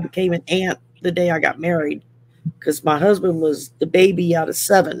 I became an aunt the day I got married, because my husband was the baby out of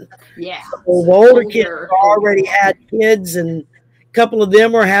 7. Yeah. So the older kids already had kids, and a couple of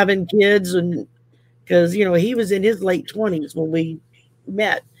them were having kids, and because, you know, he was in his late 20s when we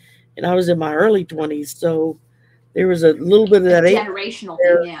met, and I was in my early 20s. So there was a little bit of that generational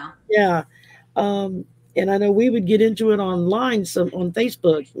thing. Yeah. Yeah. And I know we would get into it online, on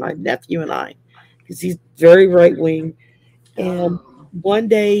Facebook, my nephew and I, because he's very right wing. And one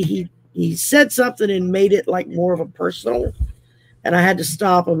day he said something and made it like more of a personal, and I had to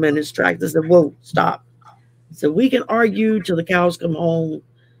stop him in his tracks. I said, whoa, stop. So we can argue till the cows come home,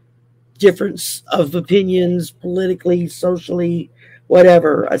 difference of opinions, politically, socially,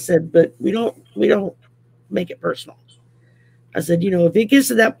 whatever. I said, but we don't make it personal. I said, you know, if it gets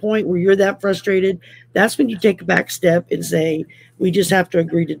to that point where you're that frustrated, that's when you take a back step and say, we just have to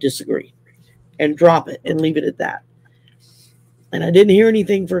agree to disagree, and drop it and leave it at that. And I didn't hear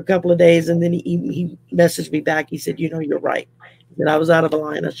anything for a couple of days. And then he messaged me back. He said, you know, you're right. That I was out of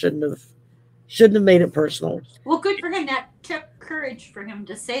line. I shouldn't have made it personal. Well, good for him. That took courage for him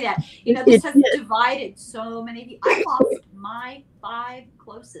to say that. You know, this has divided so many people. I lost my 5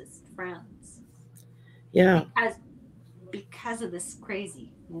 closest friends. Yeah. Because of this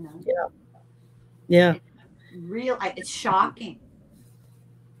crazy, you know. Yeah. It's shocking.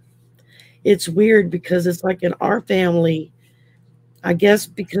 It's weird because it's like in our family, I guess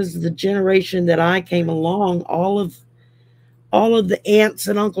because of the generation that I came along, all of the aunts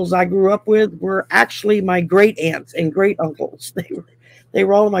and uncles I grew up with were actually my great aunts and great uncles. they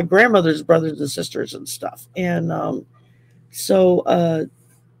were all of my grandmother's brothers and sisters and stuff. And so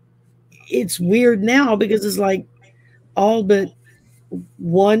it's weird now because it's like all but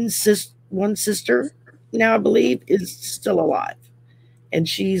one sister now, I believe, is still alive, and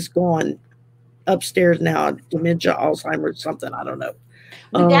she's gone upstairs now, dementia, Alzheimer's, something, I don't know.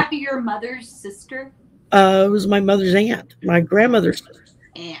 Would that be your mother's sister? It was my mother's aunt, my grandmother's sister.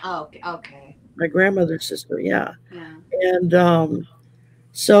 Oh, okay. My grandmother's sister, yeah. Yeah. And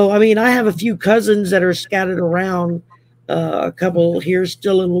so, I mean, I have a few cousins that are scattered around, a couple here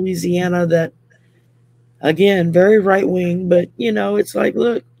still in Louisiana that, again, very right wing, but you know, it's like,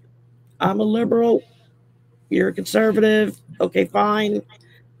 look, I'm a liberal, you're a conservative, okay, fine.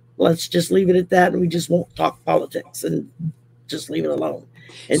 Let's just leave it at that, and we just won't talk politics and just leave it alone.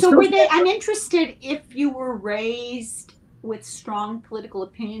 And so were they, I'm interested if you were raised with strong political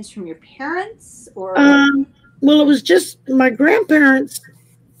opinions from your parents, or well, it was just my grandparents.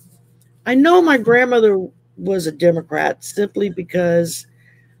 I know my grandmother was a Democrat simply because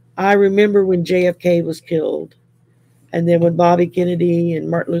I remember when JFK was killed, and then when Bobby Kennedy and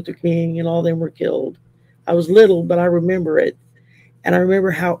Martin Luther King and all them were killed. I was little, but I remember it. And I remember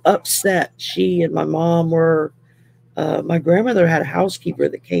how upset she and my mom were. My grandmother had a housekeeper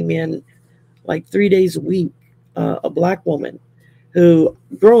that came in like 3 days a week, a black woman who,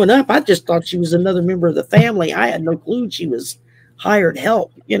 growing up, I just thought she was another member of the family. I had no clue she was hired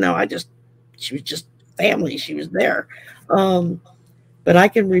help. You know, she was just family. She was there. But I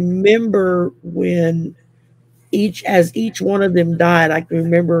can remember when as each one of them died, I can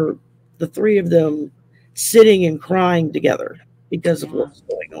remember the three of them sitting and crying together because of what was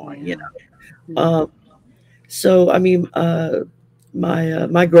going on, you know. So, I mean,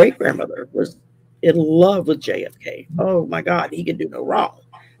 my great grandmother was in love with JFK. Oh my God, he could do no wrong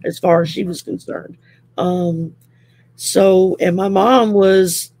as far as she was concerned. So, and my mom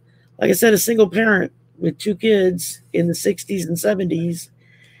was, like I said, a single parent with 2 kids in the 60s and 70s.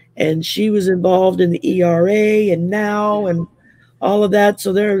 And she was involved in the ERA and NOW and all of that.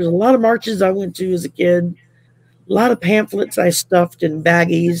 So there was a lot of marches I went to as a kid. A lot of pamphlets I stuffed in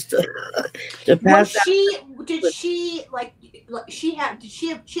baggies to pass out. Did she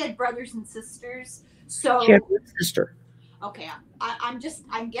had brothers and sisters? So she had a sister. Okay, I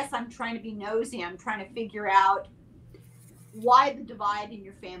guess I'm trying to be nosy. I'm trying to figure out why the divide in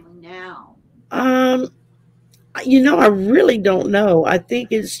your family now. You know, I really don't know. I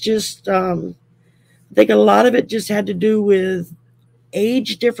think it's just I think a lot of it just had to do with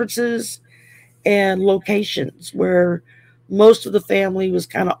age differences and locations, where most of the family was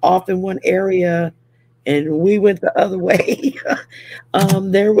kind of off in one area and we went the other way.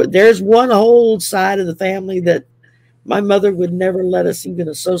 There's one whole side of the family that my mother would never let us even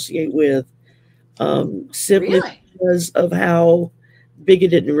associate with, simply because of how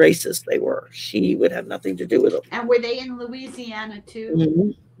bigoted and racist they were. She would have nothing to do with them. And were they in Louisiana too? Mm-hmm.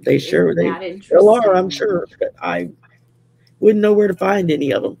 They still are, I'm sure, but I wouldn't know where to find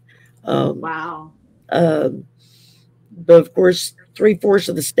any of them. Wow. But of course, 3/4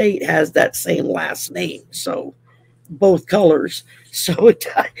 of the state has that same last name, so both colors. So it,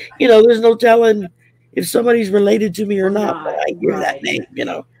 you know, there's no telling if somebody's related to me or not. But I hear that name, you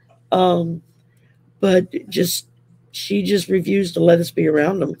know. But she just refused to let us be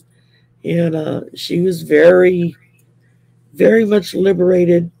around them, and she was very, very much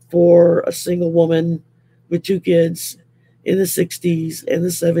liberated for a single woman with 2 kids in the 60s and the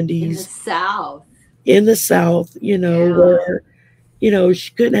 70s. In the South. In the South, you know, where, you know,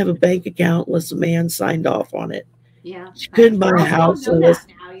 she couldn't have a bank account unless a man signed off on it. Yeah. She couldn't buy a house unless,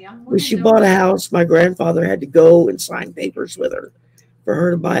 when she bought a house, my grandfather had to go and sign papers with her for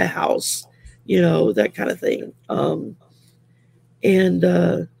her to buy a house, you know, that kind of thing.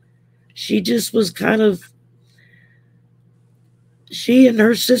 And she just was kind of, she and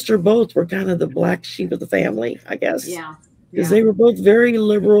her sister both were kind of the black sheep of the family, I guess. Yeah. Because they were both very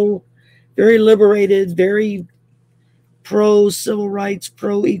liberal, very liberated, very pro civil rights,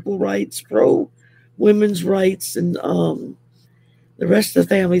 pro equal rights, pro women's rights, and the rest of the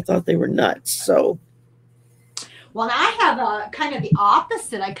family thought they were nuts. So, well, I have a kind of the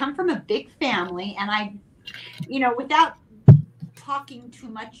opposite. I come from a big family, and I, you know, without talking too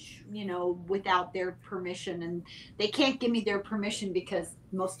much, you know, without their permission, and they can't give me their permission because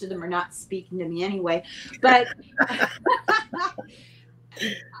most of them are not speaking to me anyway, but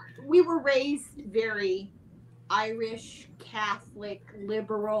we were raised very Irish, Catholic,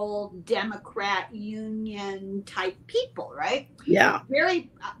 liberal, Democrat, union type people, right? Yeah.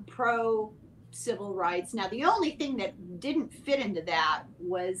 Very pro civil rights. Now, the only thing that didn't fit into that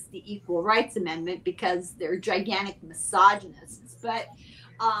was the Equal Rights Amendment, because they're gigantic misogynists. But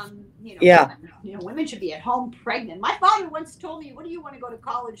Yeah. women should be at home pregnant. My father once told me, "What do you want to go to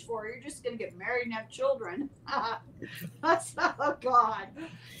college for? You're just going to get married and have children." That's, oh God.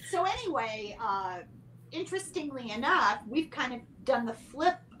 So anyway, interestingly enough, we've kind of done the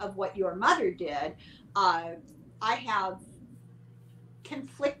flip of what your mother did. I have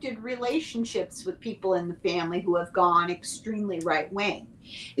conflicted relationships with people in the family who have gone extremely right wing.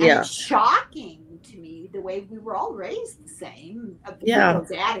 And Yeah. it's shocking to me the way we were all raised the same, Yeah. with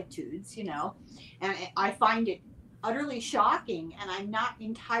those attitudes, and I find it utterly shocking, and I'm not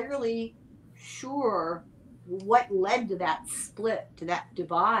entirely sure what led to that split, to that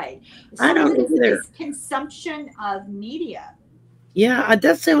divide. I don't either. Is consumption of media. Yeah,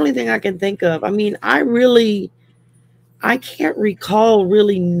 that's the only thing I can think of. I mean, I can't recall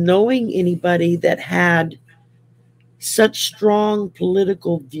really knowing anybody that had such strong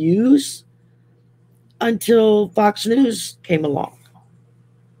political views until Fox News came along.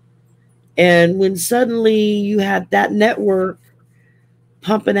 And when suddenly you had that network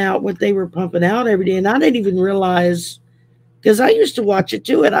pumping out what they were pumping out every day, and I didn't even realize, because I used to watch it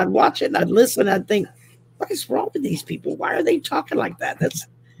too, and I'd watch it and I'd listen, I'd think, what is wrong with these people? Why are they talking like that?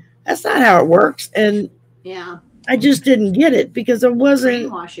 That's not how it works. And yeah, I just didn't get it because it wasn't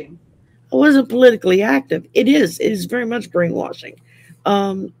brainwashing. I wasn't politically active. It is very much brainwashing.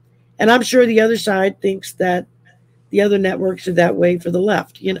 And I'm sure the other side thinks that the other networks are that way for the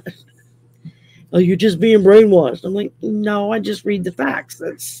left. Oh, you're just being brainwashed. I'm like, no, I just read the facts.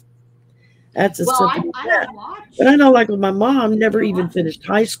 That's as simple as that. But I know, like with my mom, never even finished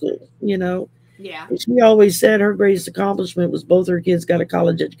high school. Yeah. And she always said her greatest accomplishment was both her kids got a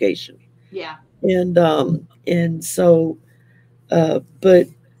college education. Yeah. And so, but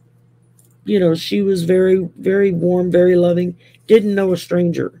she was very, very warm, very loving. Didn't know a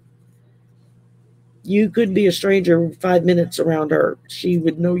stranger. You could be a stranger 5 minutes around her. She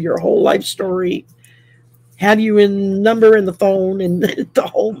would know your whole life story, have you in number in the phone, and the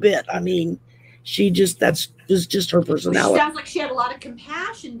whole bit. I mean, that was just her personality. Well, sounds like she had a lot of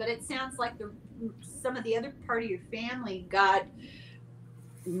compassion, but it sounds like some of the other part of your family got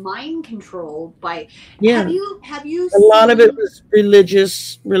mind controlled by. Yeah. Have you a lot of it was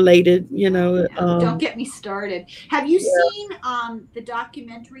religious related, don't get me started. Have you seen the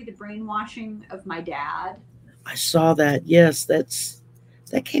documentary The Brainwashing of My Dad? I saw that. Yes,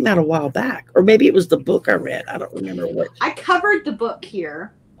 that came out a while back, or maybe it was the book I read. I don't remember which. I covered the book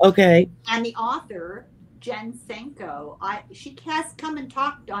here. Okay. And the author, Jen Senko, she has come and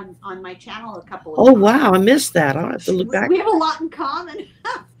talked on my channel a couple of times. Oh, wow. I missed that. I'll have to look back. We have a lot in common.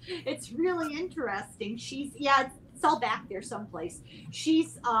 It's really interesting. It's all back there someplace. She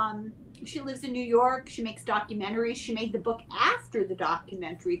lives in New York. She makes documentaries. She made the book after the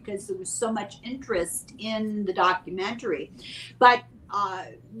documentary because there was so much interest in the documentary. But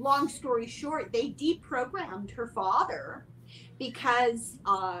long story short, they deprogrammed her father because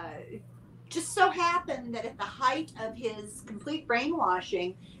just so happened that at the height of his complete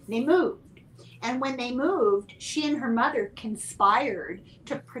brainwashing, they moved. And when they moved, she and her mother conspired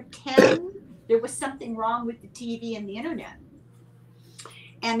to pretend there was something wrong with the TV and the internet.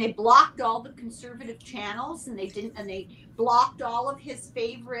 And they blocked all the conservative channels, and they blocked all of his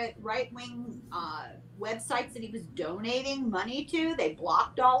favorite right-wing websites that he was donating money to. They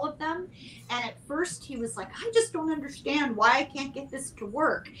blocked all of them. And at first he was like, I just don't understand why I can't get this to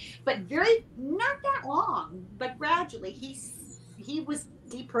work. But not that long, but gradually he was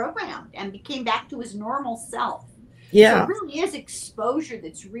deprogrammed and became back to his normal self. Yeah. So it really is exposure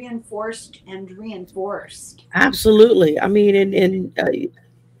that's reinforced and reinforced. Absolutely. I mean, and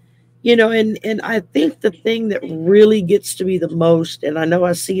I think the thing that really gets to me the most, and I know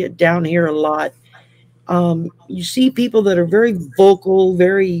I see it down here a lot, you see people that are very vocal,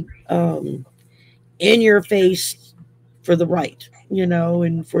 very in your face for the right,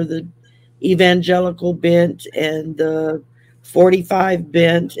 and for the evangelical bent and the 45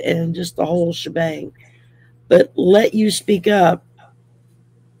 bent and just the whole shebang. But let you speak up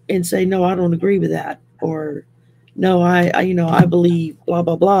and say, no, I don't agree with that. Or no, I believe blah,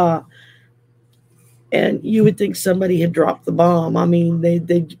 blah, blah. And you would think somebody had dropped the bomb. I mean,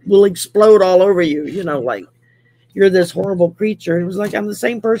 they will explode all over you, like you're this horrible creature. It was like, I'm the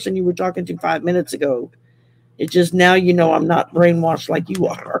same person you were talking to 5 minutes ago. It's just now, I'm not brainwashed like you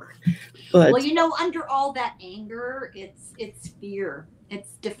are. But well, under all that anger, it's fear.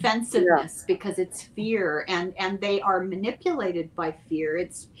 It's defensiveness because it's fear, and they are manipulated by fear.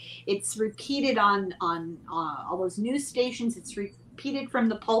 It's repeated on all those news stations. It's repeated from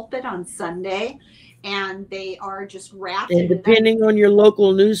the pulpit on Sunday, and they are just ratcheted. And depending on your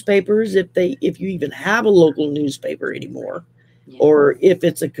local newspapers, if you even have a local newspaper anymore, or if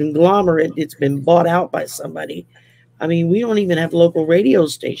it's a conglomerate, it's been bought out by somebody. I mean, we don't even have local radio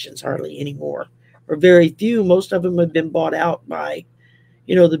stations hardly anymore, or very few. Most of them have been bought out by,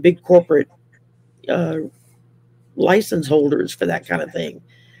 the big corporate license holders for that kind of thing.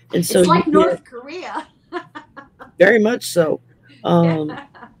 And so it's like North Korea. Very much so.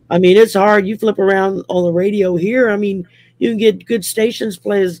 I mean, it's hard. You flip around on the radio here. I mean, you can get good stations,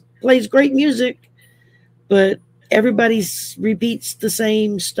 plays great music, but everybody repeats the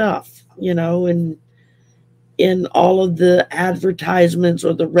same stuff, and in all of the advertisements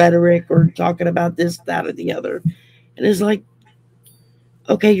or the rhetoric or talking about this, that, or the other. And it's like,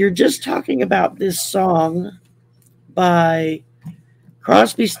 okay, you're just talking about this song by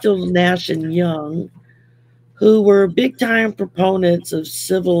Crosby, Stills, Nash, and Young, who were big time proponents of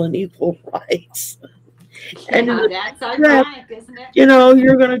civil and equal rights. And that's ironic, isn't it?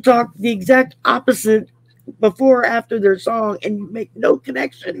 You're going to talk the exact opposite before or after their song, and you make no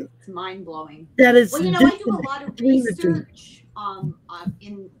connection. It's mind blowing. That is. Well, I do a lot of research on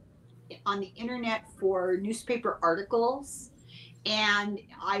the internet for newspaper articles, and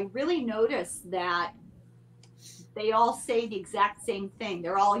I really noticed that they all say the exact same thing.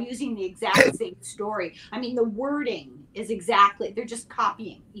 They're all using the exact same story. I mean, the wording is they're just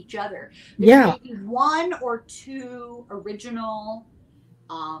copying each other. There's maybe one or two original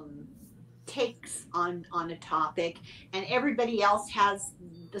takes on a topic, and everybody else has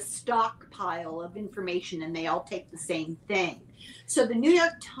the stockpile of information, and they all take the same thing. So the New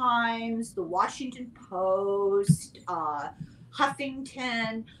York Times, the Washington Post,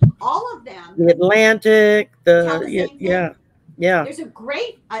 Huffington, all of them. The Atlantic, yeah. There's a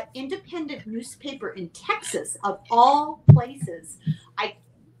great independent newspaper in Texas, of all places. I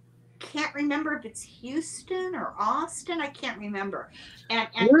can't remember if it's Houston or Austin. I can't remember. And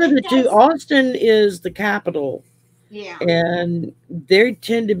one of the two. Austin is the capital. Yeah. And they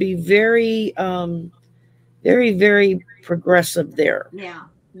tend to be very, very, very progressive there. Yeah.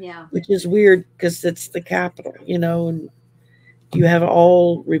 Yeah. Which is weird because it's the capital, and you have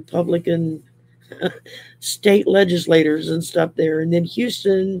all Republican state legislators and stuff there. And then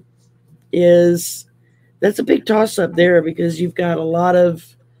Houston that's a big toss up there because you've got a lot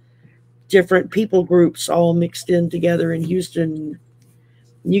of different people groups all mixed in together in Houston.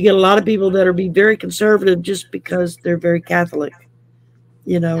 You get a lot of people that are very conservative just because they're very Catholic,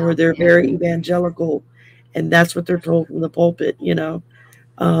 or they're very evangelical, and that's what they're told from the pulpit,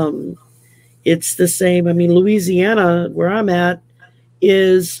 It's the same. I mean, Louisiana, where I'm at,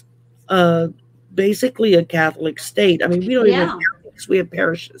 is basically a Catholic state. I mean, we don't even have Catholics, we have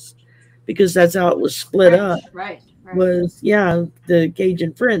parishes because that's how it was split up. Right. Was the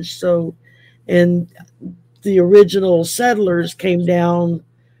Cajun French. So, and the original settlers came down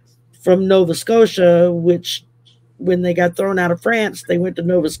from Nova Scotia, which when they got thrown out of France, they went to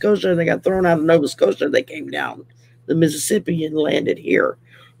Nova Scotia, and they got thrown out of Nova Scotia, they came down the Mississippi and landed here.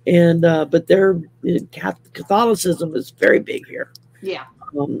 And but their Catholicism is very big here. Yeah.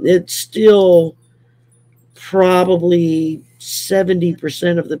 It's still probably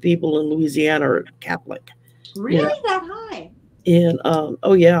 70% of the people in Louisiana are Catholic. Really? That high? And I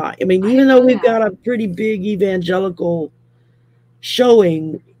mean, even though we've got a pretty big evangelical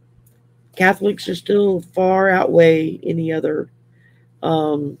showing, Catholics are still far outweigh any other.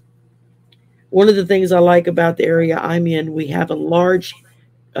 One of the things I like about the area I'm in, we have a large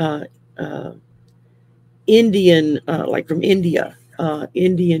Indian, like from India,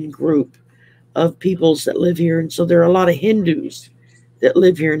 Indian group of peoples that live here. And so there are a lot of Hindus that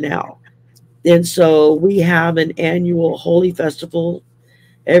live here now. And so we have an annual holy festival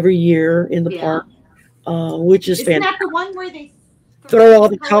every year in the park, which is fantastic. Isn't that the one where they throw all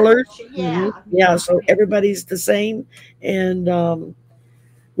the colors? Yeah. Yeah, so everybody's the same. And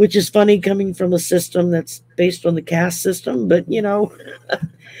which is funny coming from a system that's based on the caste system. But,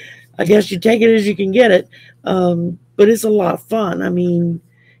 I guess you take it as you can get it. But it's a lot of fun. I mean,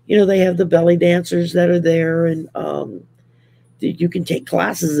 they have the belly dancers that are there, and you can take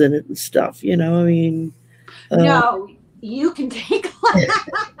classes in it and stuff, I mean. No, you can take classes.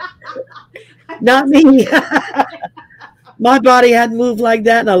 Not me. My body hadn't moved like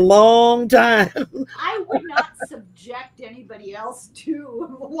that in a long time. I would not subject anybody else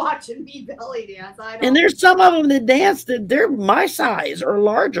to watching me belly dance. And there's some of them that dance that they're my size or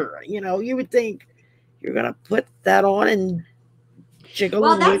larger. You would think you're going to put that on and jiggle.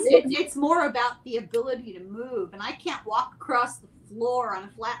 Well, it's more about the ability to move, and I can't walk across the floor on a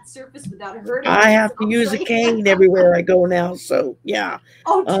flat surface without hurting I yourself. have to use a cane everywhere I go now. So yeah.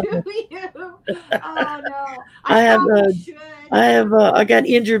 Oh, do you? Oh no, should. I got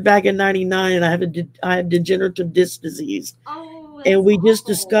injured back in '99, and I have degenerative disc disease. Oh, and we just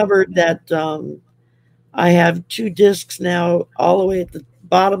awful. discovered that I have 2 discs now, all the way at the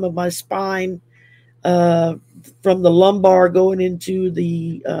bottom of my spine, from the lumbar going into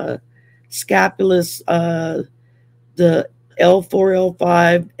the scapulus, the L4,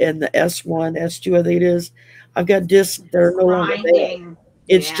 L5, and the S1, S2, I think it is. I've got discs that are no longer there.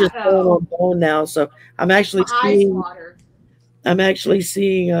 It's just bone on bone now. So I'm actually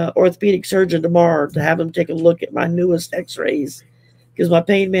seeing an orthopedic surgeon tomorrow to have him take a look at my newest X-rays, because my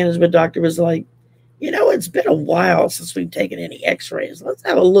pain management doctor was like, it's been a while since we've taken any X-rays. Let's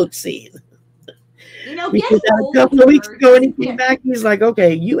have a look see. Because a couple of weeks ago, when he came back, he's like,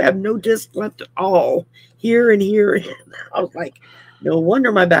 okay, you have no disc left at all here and here. And I was like, no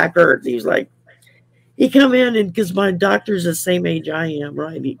wonder my back hurts. He's like, he come in, and because my doctor's the same age I am,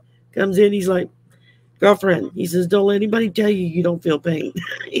 right? He comes in, he's like, girlfriend, he says, don't let anybody tell you don't feel pain.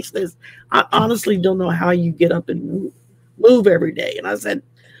 He says, I honestly don't know how you get up and move every day. And I said,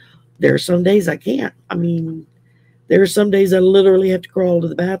 there are some days I can't. I mean, there are some days I literally have to crawl to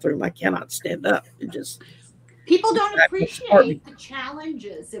the bathroom. I cannot stand up. People don't appreciate the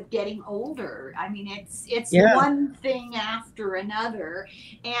challenges of getting older. I mean, it's one thing after another,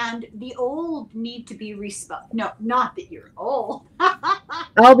 and the old need to be respected. No, not that you're old.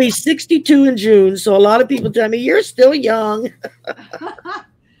 I'll be 62 in June, so a lot of people tell me you're still young.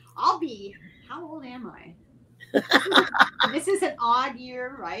 How old am I? This is an odd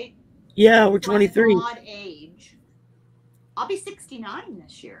year, right? Yeah, we're 23. Odd age. I'll be 69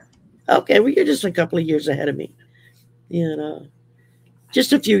 this year. Okay, well, you're just a couple of years ahead of me.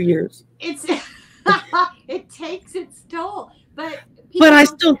 Just a few years. It takes its toll, but I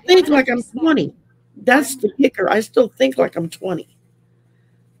still think like I'm 20. That's the kicker. I still think like I'm 20.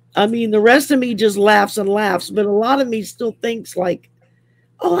 I mean, the rest of me just laughs and laughs, but a lot of me still thinks like,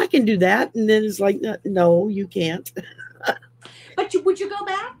 oh, I can do that, and then it's like, no, you can't. But would you go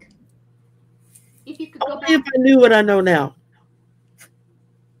back? If you could go back? If I knew what I know now.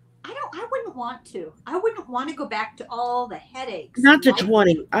 I wouldn't want to. I wouldn't want to go back to all the headaches. Not to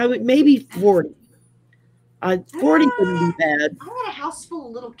 20. I would maybe 40. 40 wouldn't be bad. I had a house full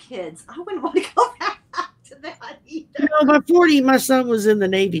of little kids. I wouldn't want to go back to that either. By 40, my son was in the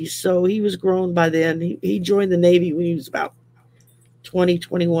Navy, so he was grown by then. He joined the Navy when he was about 20,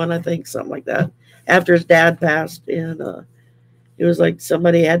 21, I think, something like that, after his dad passed. And it was like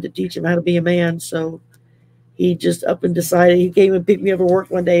somebody had to teach him how to be a man, so he just up and decided. He came and picked me up at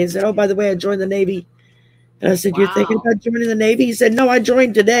work one day and said, oh, by the way, I joined the Navy. And I said, you're thinking about joining the Navy? He said, no, I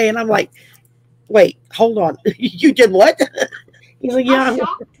joined today. And I'm like, wait, hold on. You did what? He's like, yeah. How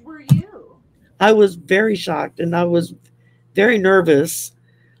shocked were you? I was very shocked, and I was very nervous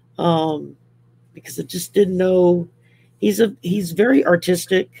because I just didn't know. He's very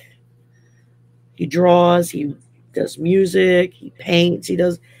artistic. He draws, he does music, he paints,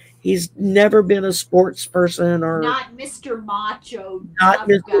 he's never been a sports person, or not Mr. Macho. Not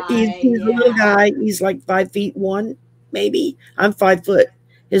Mr. He's a little guy. He's like 5'1", maybe. I'm 5 foot.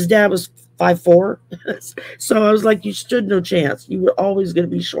 His dad was 5'4", so I was like, you stood no chance. You were always going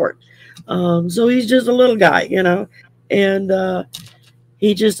to be short. So he's just a little guy, and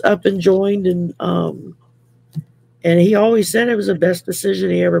he just up and joined, and he always said it was the best decision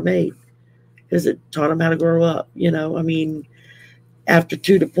he ever made, because it taught him how to grow up. I mean, after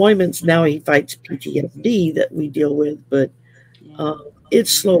 2 deployments, now he fights PTSD that we deal with, but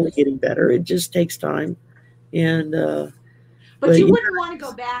it's slowly getting better. It just takes time. And but you wouldn't want to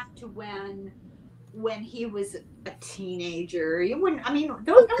go back to when he was a teenager. You wouldn't. I mean,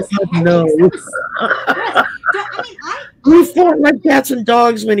 those no. We fought like cats and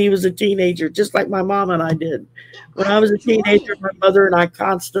dogs when he was a teenager, just like my mom and I did. When I was a teenager, my mother and I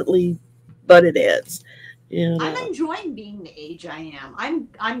constantly butted heads. I'm enjoying being the age I am.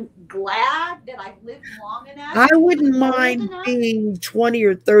 I'm glad that I've lived long enough. I wouldn't mind being 20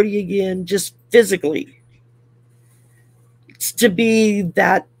 or 30 again, just physically, to be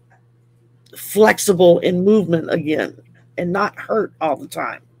that flexible in movement again and not hurt all the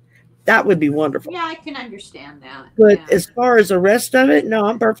time. That would be wonderful. Yeah, I can understand that. But as far as the rest of it, no,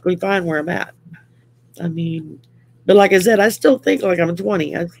 I'm perfectly fine where I'm at. I mean, but like I said, I still think like I'm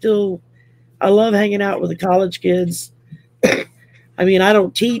 20. I love hanging out with the college kids. I mean, I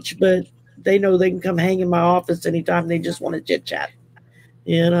don't teach, but they know they can come hang in my office anytime they just want to chit chat.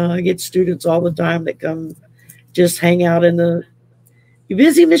 I get students all the time that come just hang out in the, You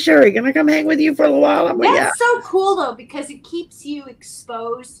busy, Miss Sherry? Can I come hang with you for a little while? I'm like, that's so cool though, because it keeps you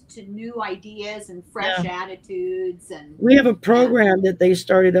exposed to new ideas and fresh attitudes. And we have a program that they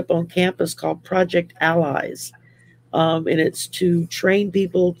started up on campus called Project Allies. And it's to train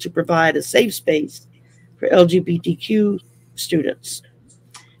people to provide a safe space for LGBTQ students.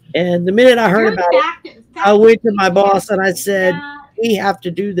 And the minute I heard about it, I went to my boss and I said, we have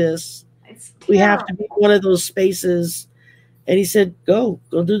to do this. We have to be one of those spaces. And he said, go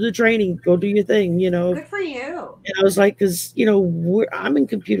do the training, go do your thing, you know. Good for you. And I was like, because, you know, I'm in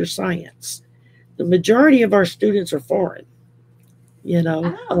computer science. The majority of our students are foreign, you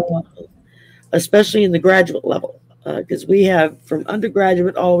know, especially in the graduate level. Because we have from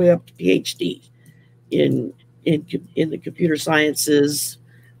undergraduate all the way up to PhD in the computer sciences,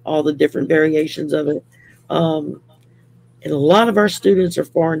 all the different variations of it. And a lot of our students are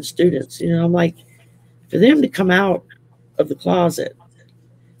foreign students. You know, I'm like, for them to come out of the closet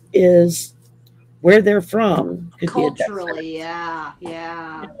is where they're from. Culturally, yeah. You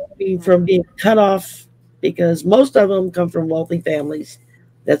know, from being cut off, because most of them come from wealthy families.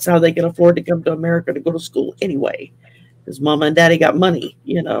 That's how they can afford to come to America to go to school anyway, because mama and daddy got money,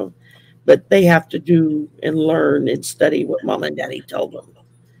 you know, but they have to do and learn and study what mama and daddy told them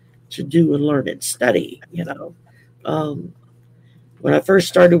to do and learn and study, you know. When I first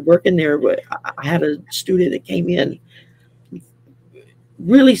started working there, I had a student that came in,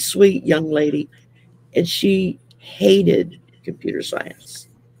 really sweet young lady, and she hated computer science.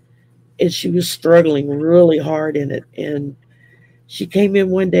 And she was struggling really hard in it. And she came in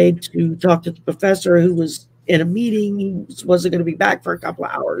one day to talk to the professor, who was in a meeting. He wasn't going to be back for a couple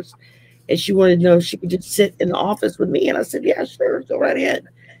of hours. And she wanted to know if she could just sit in the office with me. And I said, yeah, sure, go right ahead.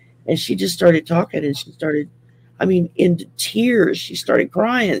 And she just started talking, and she started, into tears. She started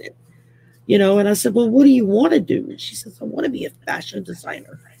crying, you know. And I said, well, what do you want to do? And she says, I want to be a fashion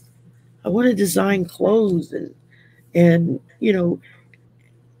designer. I want to design clothes and you know,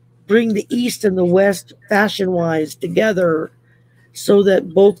 bring the East and the West fashion-wise together so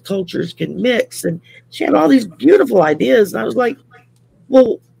that both cultures can mix. And she had all these beautiful ideas. And I was like,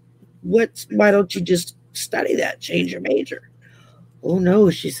 well, why don't you just study that, change your major? Oh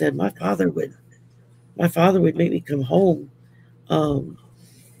no, she said, my father would make me come home.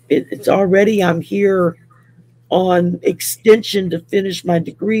 It's already, I'm here on extension to finish my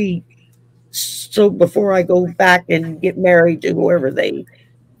degree. So before I go back and get married to whoever they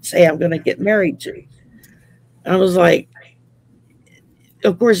say I'm going to get married to. I was like,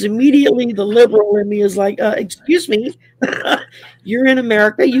 of course, immediately the liberal in me is like, excuse me, you're in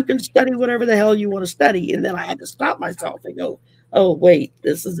America. You can study whatever the hell you want to study. And then I had to stop myself and go, oh, wait,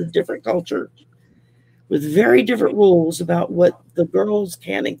 this is a different culture with very different rules about what the girls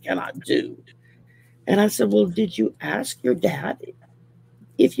can and cannot do. And I said, well, did you ask your dad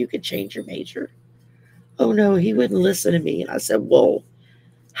if you could change your major? Oh, no, he wouldn't listen to me. And I said, well,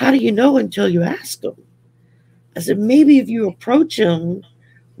 how do you know until you ask him? I said, maybe if you approach him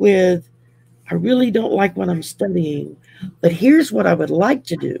with, I really don't like what I'm studying, but here's what I would like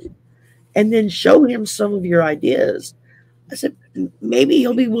to do, and then show him some of your ideas. I said, maybe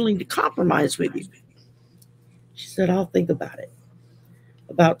he'll be willing to compromise with you. She said, I'll think about it.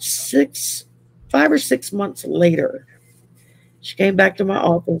 About 5 or 6 months later, she came back to my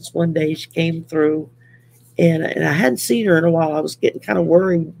office one day. She came through, and I hadn't seen her in a while. I was getting kind of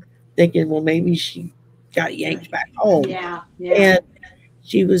worried, thinking, well, maybe she got yanked back home. Yeah. And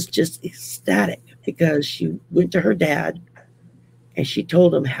she was just ecstatic because she went to her dad and she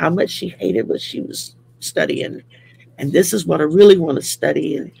told him how much she hated what she was studying. And this is what I really want to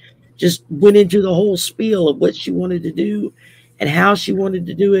study. And just went into the whole spiel of what she wanted to do and how she wanted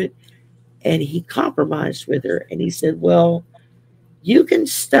to do it. And he compromised with her. And he said, well, you can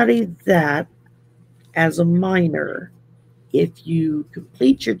study that as a minor if you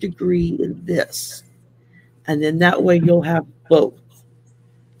complete your degree in this. And then that way you'll have both.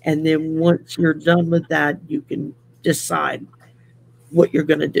 And then once you're done with that, you can decide what you're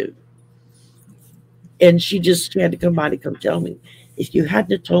going to do. And she had to come by to come tell me. If you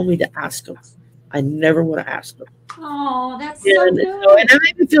hadn't told me to ask him, I never would have asked him. Oh, that's so good. And that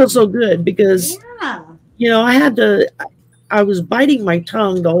made me feel so good because, you know, I was biting my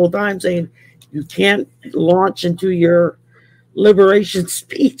tongue the whole time saying, you can't launch into your liberation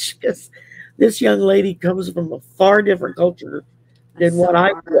speech because this young lady comes from a far different culture than what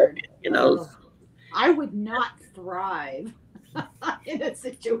I grew up in, you know. I would not thrive in a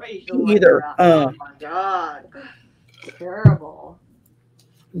situation either. Like that. Oh my God. Terrible.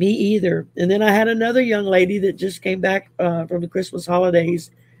 Me either. And then I had another young lady that just came back from the Christmas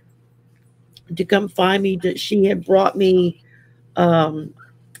holidays to come find me. She had brought me Um,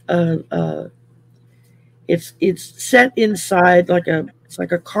 uh, uh, it's set inside it's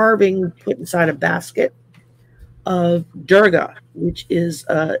like a carving put inside a basket of Durga, which is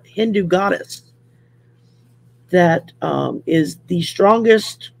a Hindu goddess that is the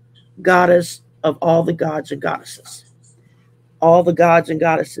strongest goddess of all the gods and goddesses. All the gods and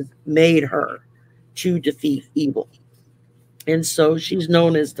goddesses made her to defeat evil. And so she's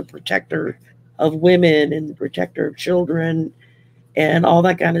known as the protector of women and the protector of children and all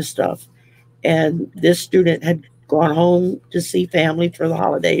that kind of stuff. And this student had gone home to see family for the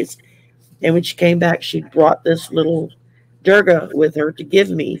holidays. And when she came back, she brought this little Durga with her to give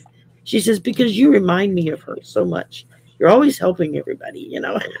me. She says, because you remind me of her so much. You're always helping everybody, you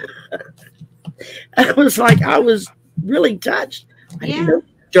know. I was like, I was really touched. I didn't know who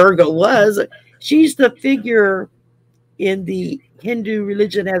Durga was. She's the figure in the Hindu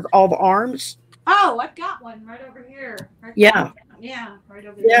religion that has all the arms. Oh, I've got one right over here. Yeah. Yeah, right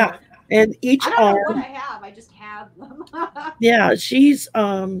over there. And each I don't know what I have. I just have them. Yeah,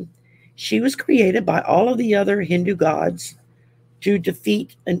 she was created by all of the other Hindu gods to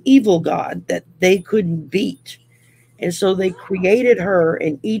defeat an evil god that they couldn't beat. And so they created her,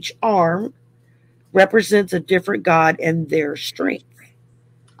 and each arm represents a different god and their strength.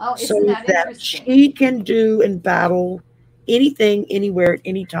 Oh, isn't that interesting? She can do in battle anything, anywhere, at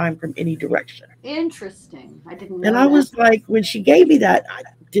any time, from any direction. Interesting. I didn't know. And I was like, when she gave me that, I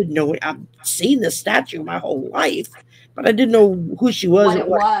didn't know. I've seen the statue my whole life, but I didn't know who she was. What it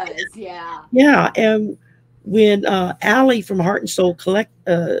was, yeah. Yeah, and when Allie from Heart and Soul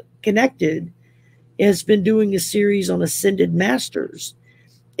Connected has been doing a series on Ascended Masters,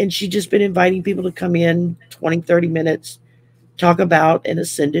 and she's just been inviting people to come in 20, 30 minutes, talk about an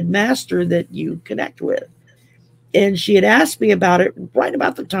Ascended Master that you connect with. And she had asked me about it right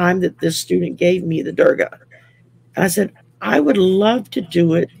about the time that this student gave me the Durga. And I said, I would love to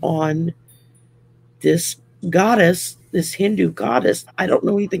do it on this goddess, this Hindu goddess. I don't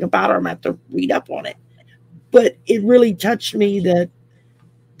know anything about her. I'm going to have to read up on it. But it really touched me that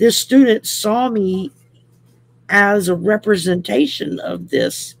this student saw me as a representation of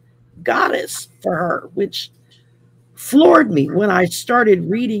this goddess for her, which floored me when I started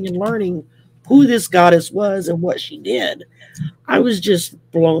reading and learning who this goddess was and what she did. I was just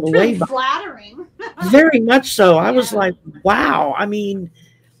blown away by it. Flattering. Very much so. I was like, wow. I mean,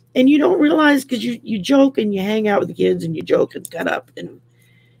 and you don't realize, because you joke and you hang out with the kids and you joke and cut up, and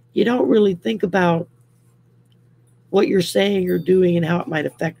you don't really think about what you're saying or doing and how it might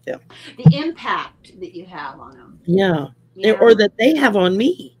affect them. The impact that you have on them. Yeah. Or that they have on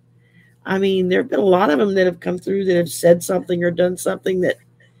me. I mean, there have been a lot of them that have come through that have said something or done something that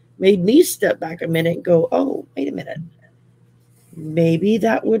made me step back a minute and go, oh, wait a minute. Maybe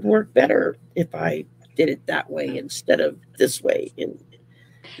that would work better if I did it that way instead of this way. And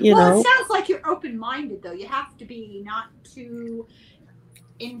you know, it sounds like you're open-minded, though. You have to be not too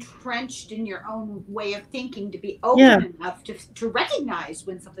entrenched in your own way of thinking to be open enough to recognize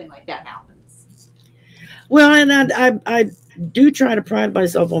when something like that happens. Well, and I do try to pride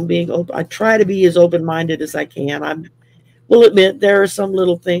myself on being open. I try to be as open-minded as I can. I will admit there are some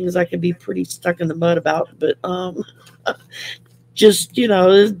little things I can be pretty stuck in the mud about, but just, you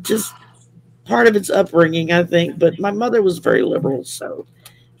know, just part of its upbringing, I think. But my mother was very liberal, so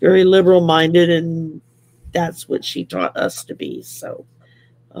very liberal-minded, and that's what she taught us to be. So,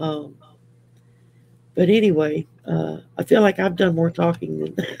 but anyway, I feel like I've done more talking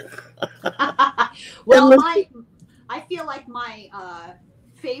than well, I feel like my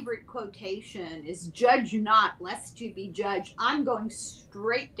favorite quotation is "Judge not, lest you be judged." I'm going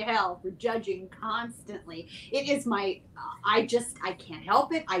straight to hell for judging constantly. It is my, I can't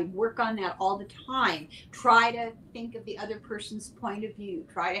help it. I work on that all the time. Try to think of the other person's point of view.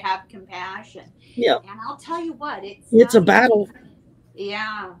 Try to have compassion. Yeah. And I'll tell you what, it's a battle.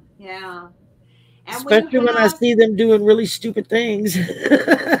 Yeah, yeah. And especially when I see them doing really stupid things.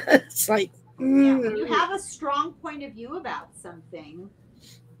 It's like, when you have a strong point of view about something,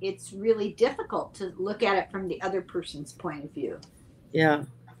 it's really difficult to look at it from the other person's point of view. Yeah.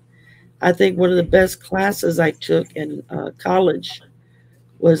 I think one of the best classes I took in college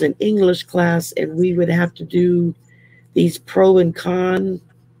was an English class, and we would have to do these pro and con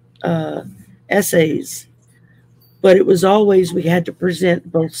essays. But it was always, we had to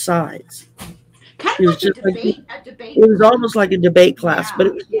present both sides. Kind of like a debate. It was almost like a debate class, but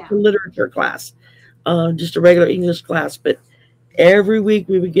it was a literature class, just a regular English class. But every week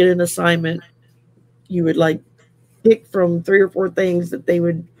we would get an assignment. You would like pick from 3 or 4 things that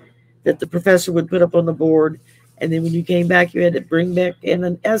the professor would put up on the board. And then when you came back, you had to bring back in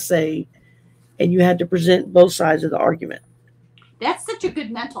an essay, and you had to present both sides of the argument. That's such a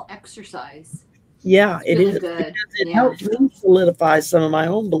good mental exercise. Yeah, it really is. Good. Because it helps me solidify some of my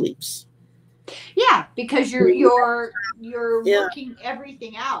own beliefs. Yeah, because you're Yeah. working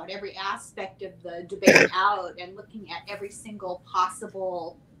everything out, every aspect of the debate out, and looking at every single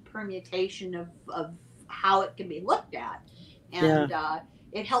possible permutation of how it can be looked at, and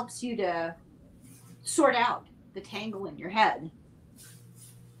it helps you to sort out the tangle in your head.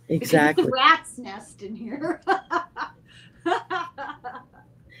 Exactly. Because it's a rat's nest in here.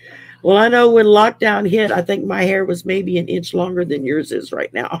 Well, I know when lockdown hit, I think my hair was maybe an inch longer than yours is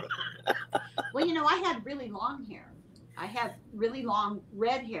right now. Well, you know, I had really long hair. I had really long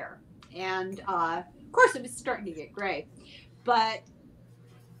red hair. And of course, it was starting to get gray. But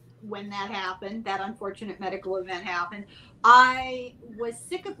when that happened, that unfortunate medical event happened, I was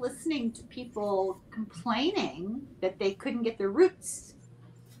sick of listening to people complaining that they couldn't get their roots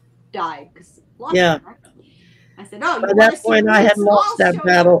dyed because lockdown, right? I said, "Oh, you By want to that see point, I had roots? lost I'll that show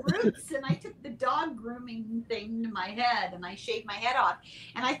battle. you roots." And I took the dog grooming thing to my head and I shaved my head off.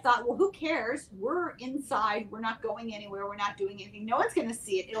 And I thought, well, who cares? We're inside. We're not going anywhere. We're not doing anything. No one's going to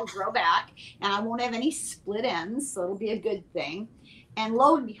see it. It'll grow back, and I won't have any split ends, so it'll be a good thing. And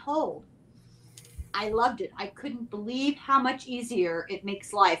lo and behold, I loved it. I couldn't believe how much easier it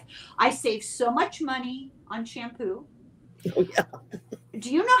makes life. I save so much money on shampoo. Oh, yeah.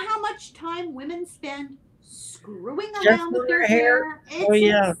 Do you know how much time women spend screwing around with their hair? It's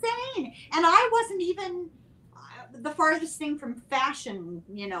insane. And I wasn't even the farthest thing from fashion,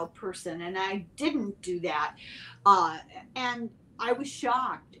 person, and I didn't do that. And I was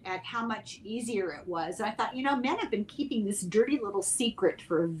shocked at how much easier it was. I thought, men have been keeping this dirty little secret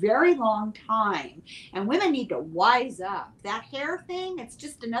for a very long time, and women need to wise up. That hair thing, it's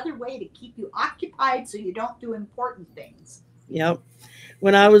just another way to keep you occupied so you don't do important things. Yep.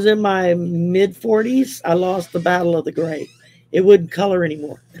 When I was in my mid-40s, I lost the battle of the gray. It wouldn't color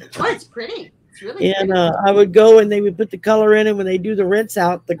anymore. Oh, it's pretty. It's really and pretty. I would go and they would put the color in, and when they do the rinse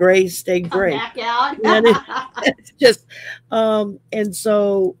out, the gray stayed gray. Back out. And it's just, and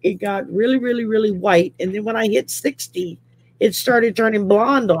so it got really, really, really white. And then when I hit 60, it started turning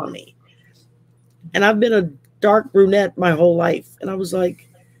blonde on me. And I've been a dark brunette my whole life. And I was like,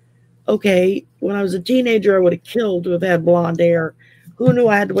 okay, when I was a teenager, I would have killed to have had blonde hair. Who knew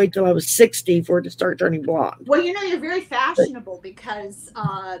I had to wait till I was 60 for it to start turning blonde? Well, you're very fashionable because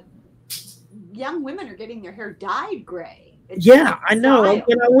young women are getting their hair dyed gray. Yeah, I know.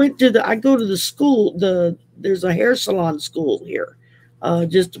 When I went to I go to the school, there's a hair salon school here,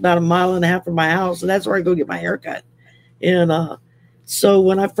 just about a mile and a half from my house, and that's where I go get my hair cut. And so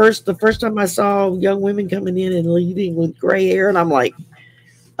when the first time I saw young women coming in and leaving with gray hair, and I'm like,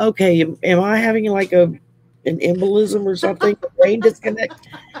 okay, am I having like an embolism or something, a brain disconnect?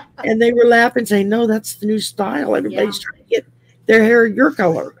 And they were laughing, saying, no, that's the new style. Everybody's trying to get their hair your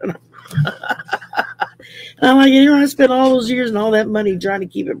color. And I'm like, I spent all those years and all that money trying to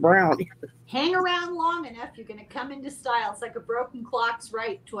keep it brown. Hang around long enough, you're going to come into style. It's like a broken clock's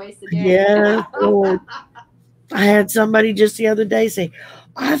right twice a day. Yeah. I had somebody just the other day say,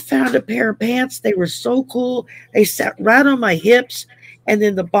 I found a pair of pants. They were so cool. They sat right on my hips, and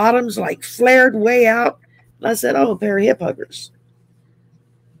then the bottoms like flared way out. And I said, oh, a pair of hip huggers.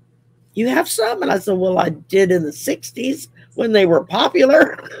 You have some? And I said, well, I did in the 60s when they were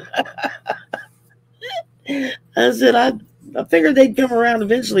popular. I said, I figured they'd come around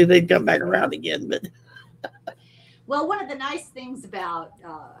eventually. They'd come back around again. But well, one of the nice things about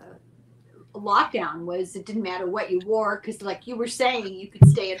lockdown was it didn't matter what you wore, because like you were saying, you could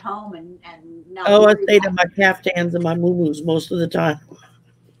stay at home and not. Oh, I stayed in my caftans and my muumuus most of the time.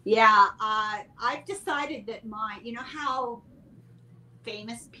 Yeah, I've decided that how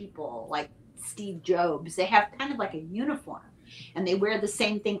famous people like Steve Jobs, they have kind of like a uniform, and they wear the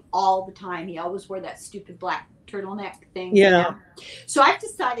same thing all the time. He always wore that stupid black turtleneck thing. Yeah. So I've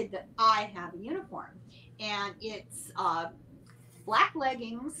decided that I have a uniform, and it's black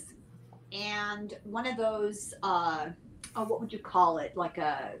leggings and one of those what would you call it, like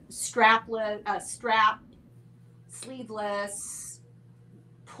a strap sleeveless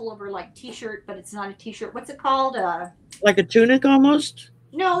pullover like t-shirt, but it's not a t-shirt. What's it called? Like a tunic almost?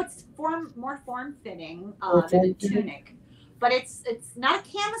 No, it's more form-fitting than a tunic. But it's not a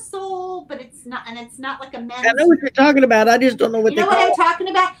camisole, but it's not like a men's. I know what you're talking about. I just don't know what you know what I'm talking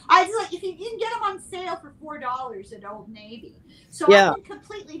about. I just like, if you can get them on sale for $4 at Old Navy. So I can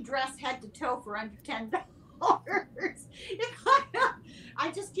completely dress head to toe for under $10.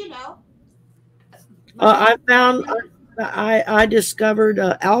 I just I discovered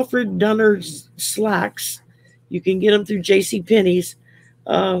Alfred Dunner's slacks. You can get them through JCPenney's.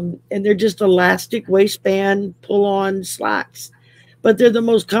 And they're just elastic waistband pull-on slacks. but they're the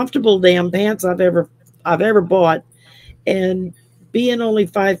most comfortable damn pants I've ever bought. And being only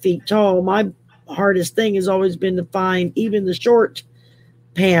 5 feet tall, my hardest thing has always been to find even the short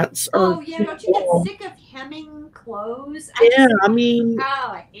pants. Oh yeah, don't you get sick of hemming clothes? I mean,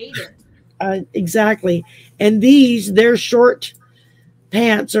 I hate it. Exactly. And their short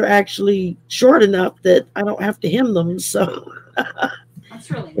pants are actually short enough that I don't have to hem them. So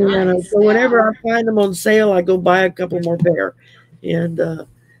that's really nice. So whenever I find them on sale, I go buy a couple more pair. And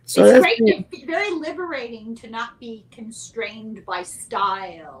so it's that's great. It's very liberating to not be constrained by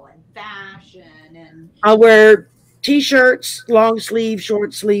style and fashion. And I wear t-shirts, long sleeve,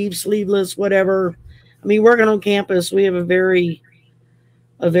 short sleeve, sleeveless, whatever. I mean, working on campus, we have a very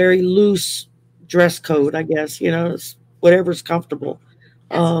loose dress code, I guess. It's whatever's comfortable.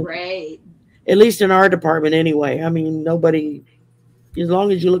 That's great. At least in our department, anyway. I mean, nobody, as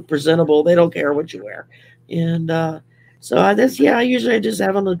long as you look presentable, they don't care what you wear. And so I usually just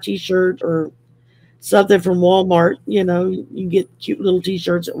have on a t-shirt or something from Walmart. You get cute little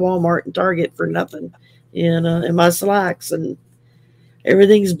t-shirts at Walmart and Target for nothing. And my slacks, and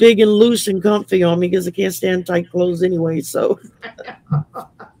everything's big and loose and comfy on me because I can't stand tight clothes anyway. So,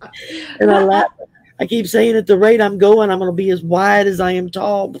 and I laugh. I keep saying at the rate I'm going, I'm going to be as wide as I am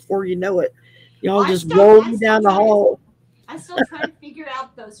tall before you know it. Y'all just roll me down the hall. I'm still trying to figure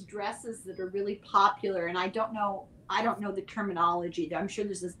out those dresses that are really popular, and I don't know the terminology. I'm sure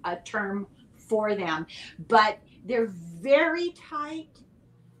there's a term for them, but they're very tight.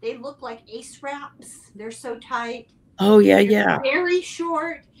 They look like ace wraps. They're so tight. Oh yeah, they're very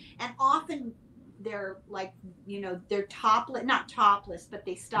short, and often they're like, they're topless, not topless, but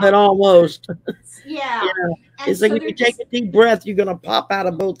they stop. But almost. Yeah. It's like if you take a deep breath, you're gonna pop out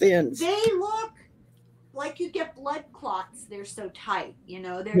of both ends. They look like you get blood clots. They're so tight,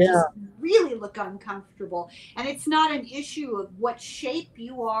 they're just really look uncomfortable. And it's not an issue of what shape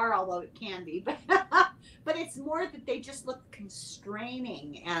you are, although it can be, but it's more that they just look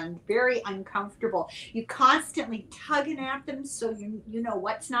constraining and very uncomfortable. You constantly tugging at them, so you know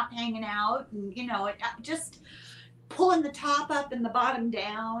what's not hanging out, and just pulling the top up and the bottom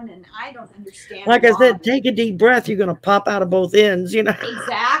down, and I don't understand. Like I said, take a deep breath, you're gonna pop out of both ends,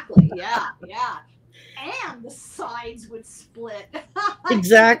 Exactly. Yeah. And the sides would split.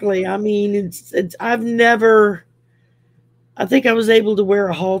 Exactly. I mean, I think I was able to wear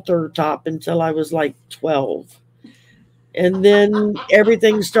a halter top until I was like 12. And then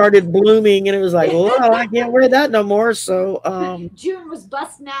everything started blooming, and it was like, well, I can't wear that no more. So June was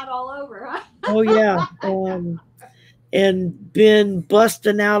busting out all over, huh? Oh yeah. And been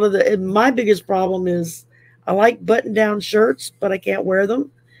busting out of and my biggest problem is I like button down shirts, but I can't wear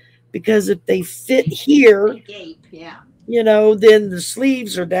them because if they fit here, gape, then the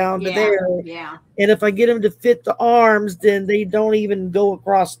sleeves are down to there. Yeah. And if I get them to fit the arms, then they don't even go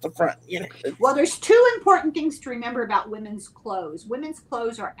across the front. Well, there's two important things to remember about women's clothes. Women's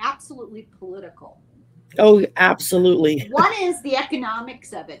clothes are absolutely political. Oh, absolutely. One is the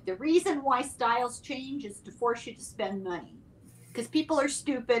economics of it. The reason why styles change is to force you to spend money. Because people are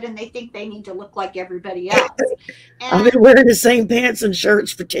stupid and they think they need to look like everybody else. And I've been wearing the same pants and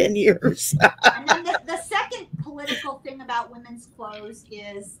shirts for 10 years. And then the second political thing about women's clothes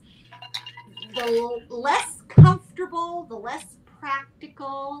is the less comfortable, the less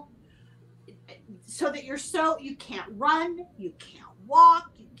practical, so that you can't run, you can't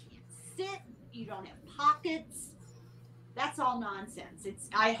walk, you can't sit, you don't have pockets. That's all nonsense.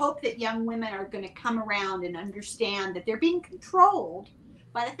 I hope that young women are going to come around and understand that they're being controlled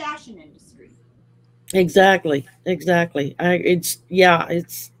by the fashion industry. Exactly. I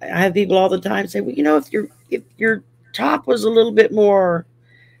have people all the time say, well, if your top was a little bit more,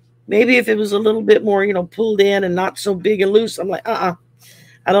 maybe if it was a little bit more, pulled in and not so big and loose. I'm like, I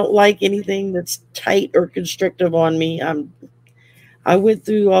don't like anything that's tight or constrictive on me. I went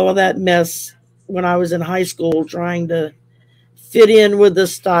through all of that mess when I was in high school trying to fit in with the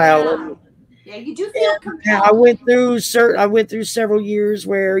style. Yeah, you do feel compelled. I went through several years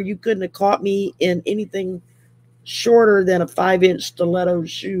where you couldn't have caught me in anything shorter than a 5-inch stiletto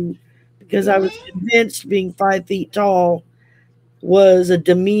shoe because I was convinced being 5 feet tall was a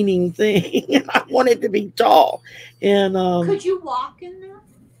demeaning thing. I wanted to be tall. And could you walk in there?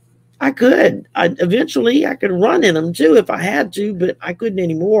 I could. Eventually I could run in them too if I had to, but I couldn't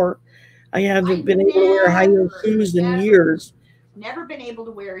anymore. I haven't been able to wear high heel shoes in years. Never been able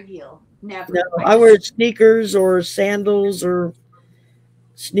to wear a heel. Never. No, I wear sneakers or sandals or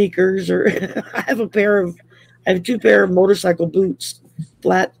sneakers, or I have 2 pair of motorcycle boots,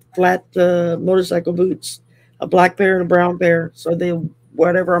 flat motorcycle boots, a black pair and a brown pair. So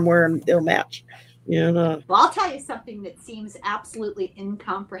whatever I'm wearing, they'll match. Well, I'll tell you something that seems absolutely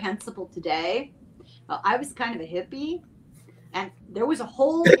incomprehensible today. I was kind of a hippie, and there was a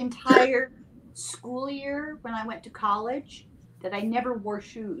whole entire school year when I went to college that I never wore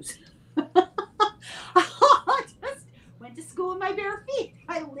shoes. I just went to school in my bare feet.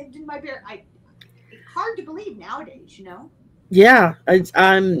 I lived in my bare. It's hard to believe nowadays, you know. yeah,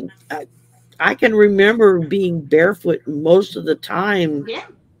 I can remember being barefoot most of the time Yeah.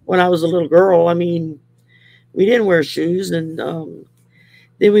 when I was a little girl. I mean, we didn't wear shoes, and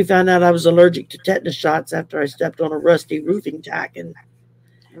then we found out I was allergic to tetanus shots after I stepped on a rusty roofing tack, and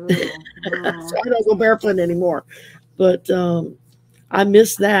Oh, so oh. I don't go barefoot anymore. But I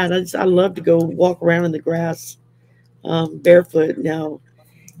miss that. I love to go walk around in the grass barefoot. Now,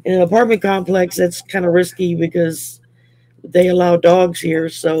 in an apartment complex, that's kind of risky because they allow dogs here,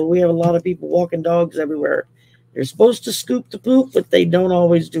 so we have a lot of people walking dogs everywhere. They're supposed to scoop the poop, but they don't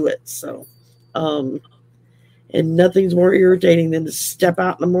always do it. So, um, and nothing's more irritating than to step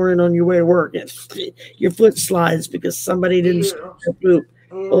out in the morning on your way to work and your foot slides because somebody didn't scoop Ew. the poop.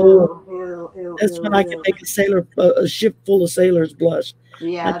 Oh, Ew, ew, ew, that's when ew, I can ew. make a ship full of sailors blush.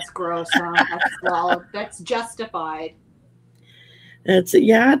 Yeah, that's gross, huh? That's well, that's justified. That's it.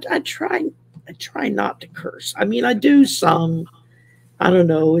 Yeah, I try. I try not to curse. I mean, I do some. I don't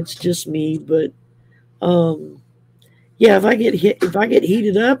know. It's just me, but um, yeah. If I get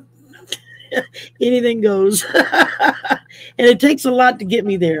heated up, anything goes. And it takes a lot to get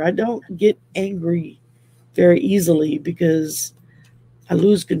me there. I don't get angry very easily because I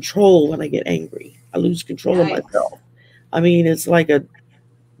lose control when I get angry. I lose control of Yikes. myself. I mean, it's like a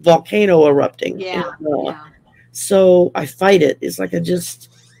volcano erupting, and Yeah, yeah. so I fight it. It's like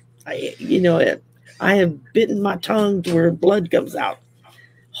I, you know, I have bitten my tongue to where blood comes out,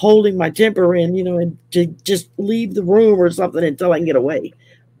 holding my temper in, and to just leave the room or something until I can get away.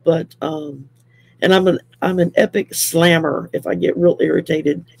 But and I'm an epic slammer. If I get real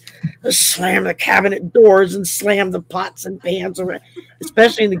irritated, I slam the cabinet doors and slam the pots and pans around,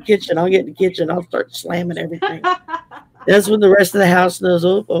 especially in the kitchen. I'll get in the kitchen, I'll start slamming everything. That's when the rest of the house knows.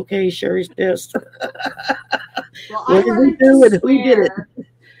 Oh, okay, Sherry's pissed. Well, I What did we learned to do and who did swear.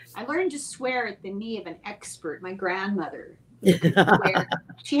 I learned to swear at the knee of an expert. My grandmother could it? swear.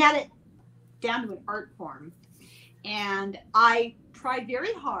 She had it down to an art form. And I tried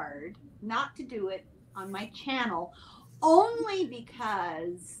very hard not to do it on my channel only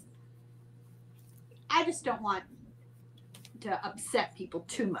because I just don't want to upset people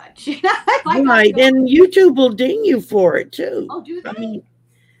too much. If I got to Right, go, and YouTube will ding you for it too. oh, do I they? mean,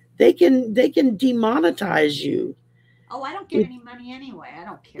 they can demonetize you. Oh, I don't get If, any money anyway. I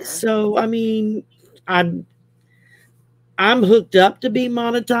don't care. so I mean, I'm I'm hooked up to be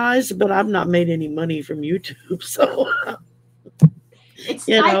monetized, but I've not made any money from YouTube. So It's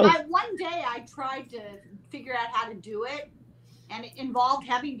you know, I one day I tried to figure out how to do it, and it involved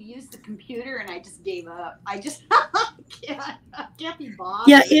having to use the computer, and I just gave up. I just I can't be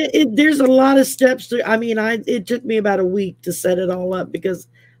yeah, bothered. there's a lot of steps to. I mean, it took me about a week to set it all up because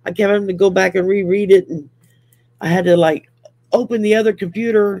I kept having to go back and reread it, and I had to like open the other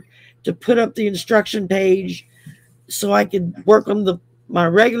computer to put up the instruction page so I could work on the my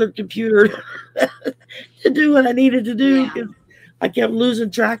regular computer to do what I needed to do Yeah. because I kept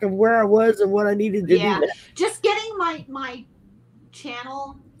losing track of where I was and what I needed to do Yeah, next. just getting my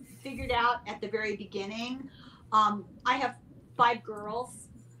channel figured out at the very beginning. I have 5 girls,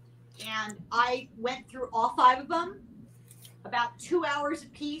 and I went through all 5 of them about 2 hours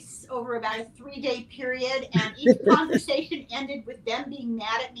apiece over about a 3-day period, and each conversation ended with them being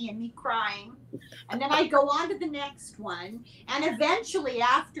mad at me and me crying. And then I go on to the next one, and eventually,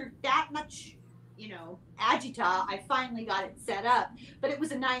 after that much, agita, I finally got it set up, but it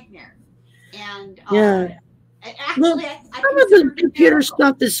was a nightmare. And Yeah. Well, actually, I some of the consider it a computer miracle.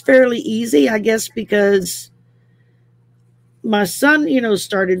 stuff is fairly easy, I guess, because my son,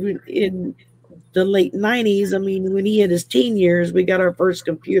 started in the late 90s. I mean, when he had his teen years, we got our first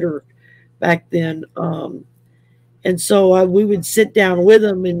computer back then. And so we would sit down with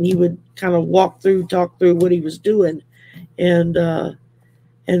him and he would kind of talk through what he was doing. And,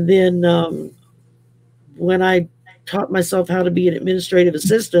 and then when I taught myself how to be an administrative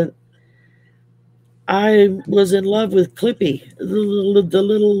assistant, I was in love with Clippy, the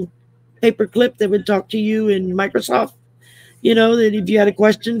little paper clip that would talk to you in Microsoft. That if you had a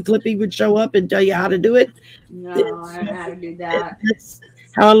question, Clippy would show up and tell you how to do it. No, I don't know how to do that. That's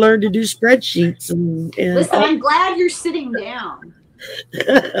how I learned to do spreadsheets and Listen, I'm glad you're sitting down.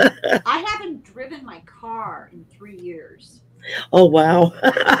 oh, I haven't driven my car in 3 years. oh wow.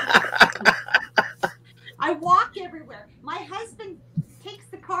 I walk everywhere. My husband takes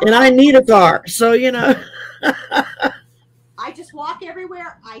the car And I need a car. So, you know. I just walk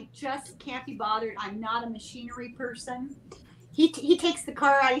everywhere. I just can't be bothered. I'm not a machinery person. He takes the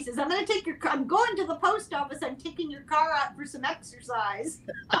car out. He says, I'm going to take your car. I'm going to the post office. I'm taking your car out for some exercise.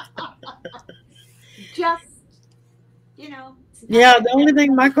 Just, you know. Yeah, the only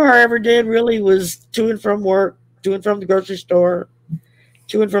thing my car ever did really was to and from work, to and from the grocery store,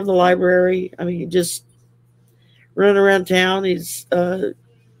 to and from the library. I mean, just running around town.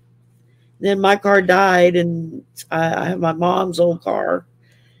 Then my car died, and I have my mom's old car,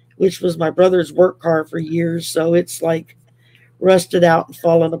 which was my brother's work car for years. So it's like rusted out and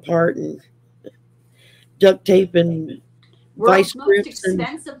fallen apart, and duct tape and World's most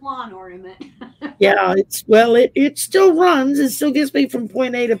expensive lawn ornament. Yeah, it still runs. It still gets me from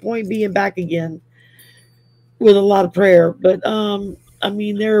point A to point B and back again with a lot of prayer. But I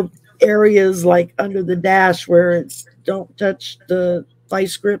mean, there are areas like under the dash where it's don't touch the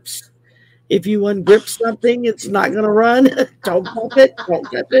vice grips. If you ungrip something, it's not going to run. Don't touch it. Don't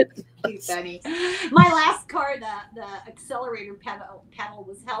touch it. Too funny. My last car, the accelerator pedal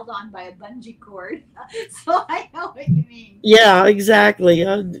was held on by a bungee cord, so I know what you mean. Yeah, exactly.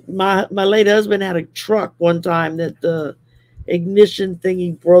 My late husband had a truck one time that the ignition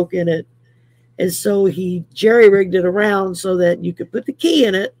thingy broke in it, and so he jerry-rigged it around so that you could put the key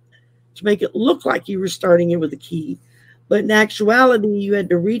in it to make it look like you were starting it with a key. But in actuality, you had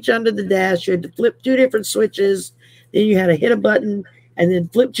to reach under the dash, you had to flip 2 different switches, then you had to hit a button, and then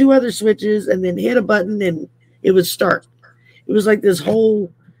flip 2 other switches, and then hit a button, and it would start. It was like this whole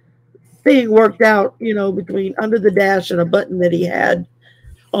thing worked out, you know, between under the dash and a button that he had.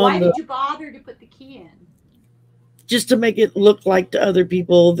 Why did you bother to put the key in? Just to make it look like to other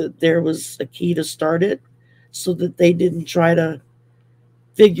people that there was a key to start it, so that they didn't try to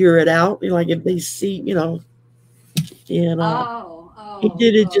figure it out. You know, like if they see, you know, he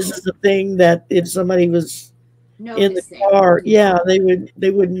did it just as a thing that if somebody was in the car, yeah, they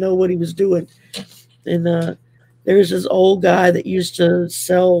wouldn't know what he was doing. And there's this old guy that used to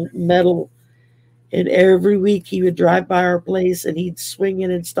sell metal, and every week he would drive by our place and he'd swing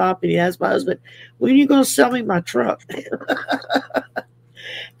in and stop, and he'd ask my husband, when are you going to sell me my truck?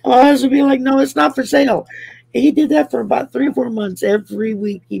 My husband would be like, no, it's not for sale. And he did that for about 3 or 4 months. Every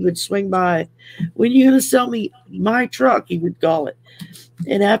week he would swing by. When are you going to sell me my truck? He would call it.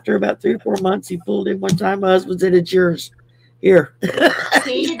 And after about 3 or 4 months, he pulled in one time. My husband said, it's yours. Here.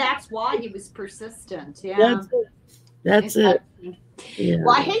 See, that's why he was persistent. Yeah. That's it. Yeah.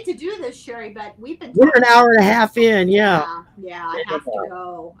 Well, I hate to do this, Sherry, but we're an hour and a half in. Yeah. Yeah. I have to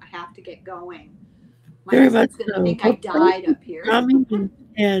go. I have to get going. My Very much so. I think I died up here. Coming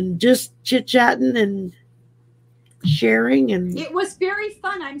and just chit-chatting and sharing. And it was very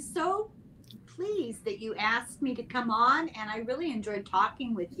fun. I'm so pleased that you asked me to come on, and I really enjoyed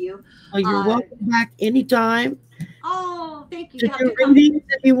talking with you. Well, you're welcome back anytime. Oh, thank you. To do readings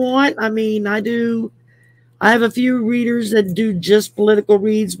if you want. I mean, I have a few readers that do just political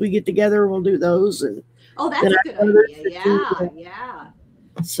reads. We get together and we'll do those. And that's a good idea. Yeah.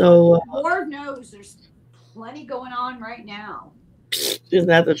 So Lord knows there's plenty going on right now. Isn't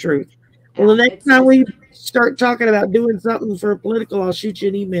that the truth? Yeah, well, the next time we start talking about doing something for political, I'll shoot you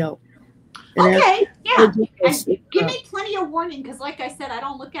an email. Okay. Yeah. And give me plenty of warning, because like I said, I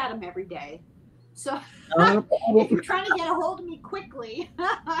don't look at them every day. So if you're trying to get a hold of me quickly,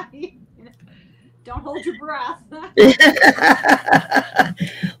 don't hold your breath.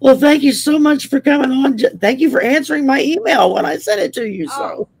 Well, thank you so much for coming on. Thank you for answering my email when I sent it to you.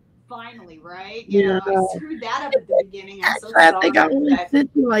 So finally, right? You know, I screwed that up at the beginning. I'm so sorry. I think I only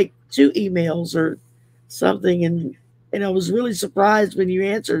sent you like 2 emails or something, and I was really surprised when you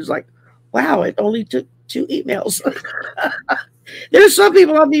answered. It's like, wow, it only took 2 emails. There's some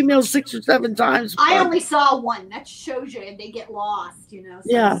people I've emailed 6 or 7 times. I only saw 1. That shows you, and they get lost, you know. So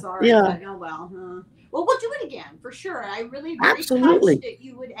yeah, I'm sorry. Yeah. But, well, we'll do it again for sure. I really touched that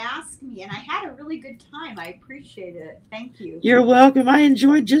you would ask me, and I had a really good time. I appreciate it. Thank you. You're welcome. I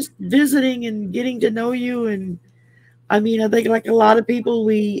enjoyed just visiting and getting to know you. And I mean, I think like a lot of people,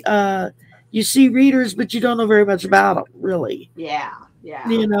 you see readers, but you don't know very much about them, really. Yeah, yeah.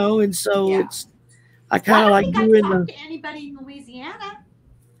 You know, and so I kind of like doing the. To anybody in Louisiana.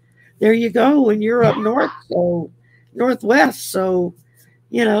 There you go. And you're up north, so northwest, so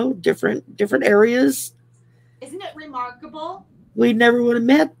you know, different areas. Isn't it remarkable? We never would have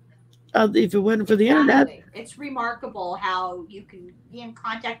met if it wasn't for the internet. It's remarkable how you can be in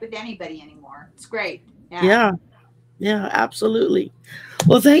contact with anybody anymore. It's great. Yeah, absolutely.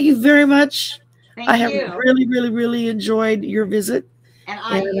 Well, thank you very much. I have really, really, really enjoyed your visit. And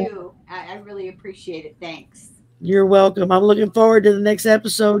I really appreciate it. Thanks. You're welcome. I'm looking forward to the next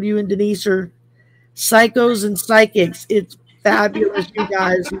episode. You and Denise are psychos and psychics. It's fabulous, you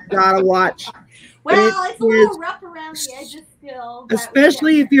guys. You gotta watch. Well, it's a little rough around the edges still.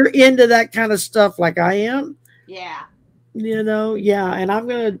 Especially if you're into that kind of stuff like I am. Yeah. You know, yeah. And I'm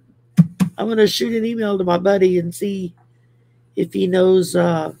gonna shoot an email to my buddy and see if he knows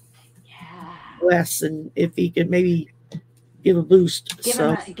Wes and if he could maybe give a boost.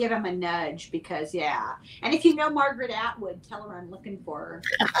 Give him a nudge because and if you know Margaret Atwood, tell her I'm looking for her.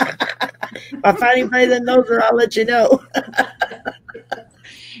 If I find anybody that knows her, I'll let you know.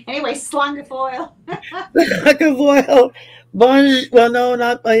 Anyway, Slangafoil. Slangafoil. Well, no,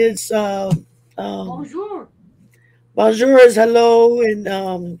 not it's Bonjour. Bonjour is hello,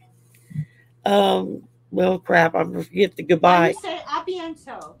 and well, crap, I'm gonna forget the goodbye. You say a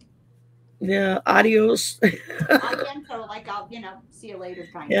bientôt. Yeah, adios. A bientôt, like I'll, see you later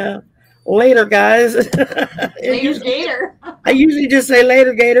kind of. Later, guys. Later, Gator. I usually just say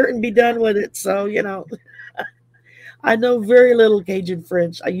later, Gator, and be done with it. So, I know very little Cajun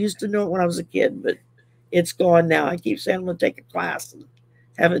French. I used to know it when I was a kid, but it's gone now. I keep saying I'm going to take a class and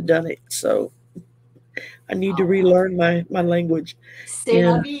haven't done it. So I need to relearn my language. C'est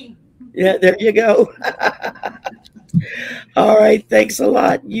la vie. Yeah, there you go. All right. Thanks a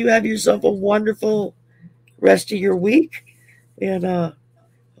lot. You have yourself a wonderful rest of your week. And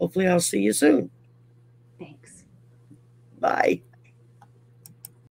hopefully I'll see you soon. Thanks. Bye.